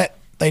that.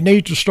 They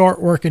need to start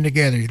working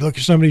together. You look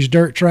at some of these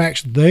dirt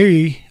tracks,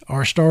 they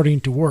are starting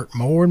to work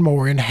more and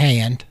more in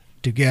hand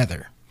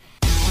together.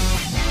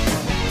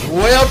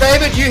 Well,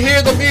 David, you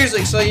hear the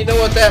music, so you know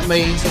what that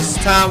means. It's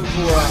time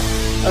for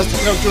us to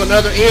come to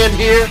another end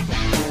here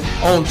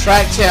on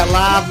Track Chat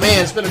Live.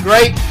 Man, it's been a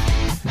great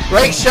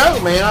show,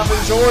 man. I've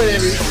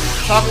enjoyed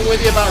talking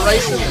with you about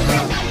racing.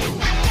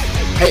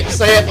 Hate to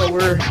say it, but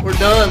we're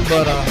done.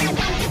 But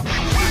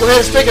go ahead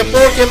and stick a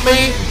fork in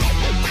me.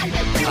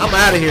 I'm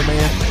out of here,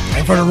 man.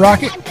 And for the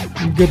Rocket,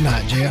 good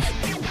night, Jeff.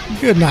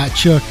 Good night,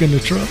 Chuck in the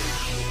truck.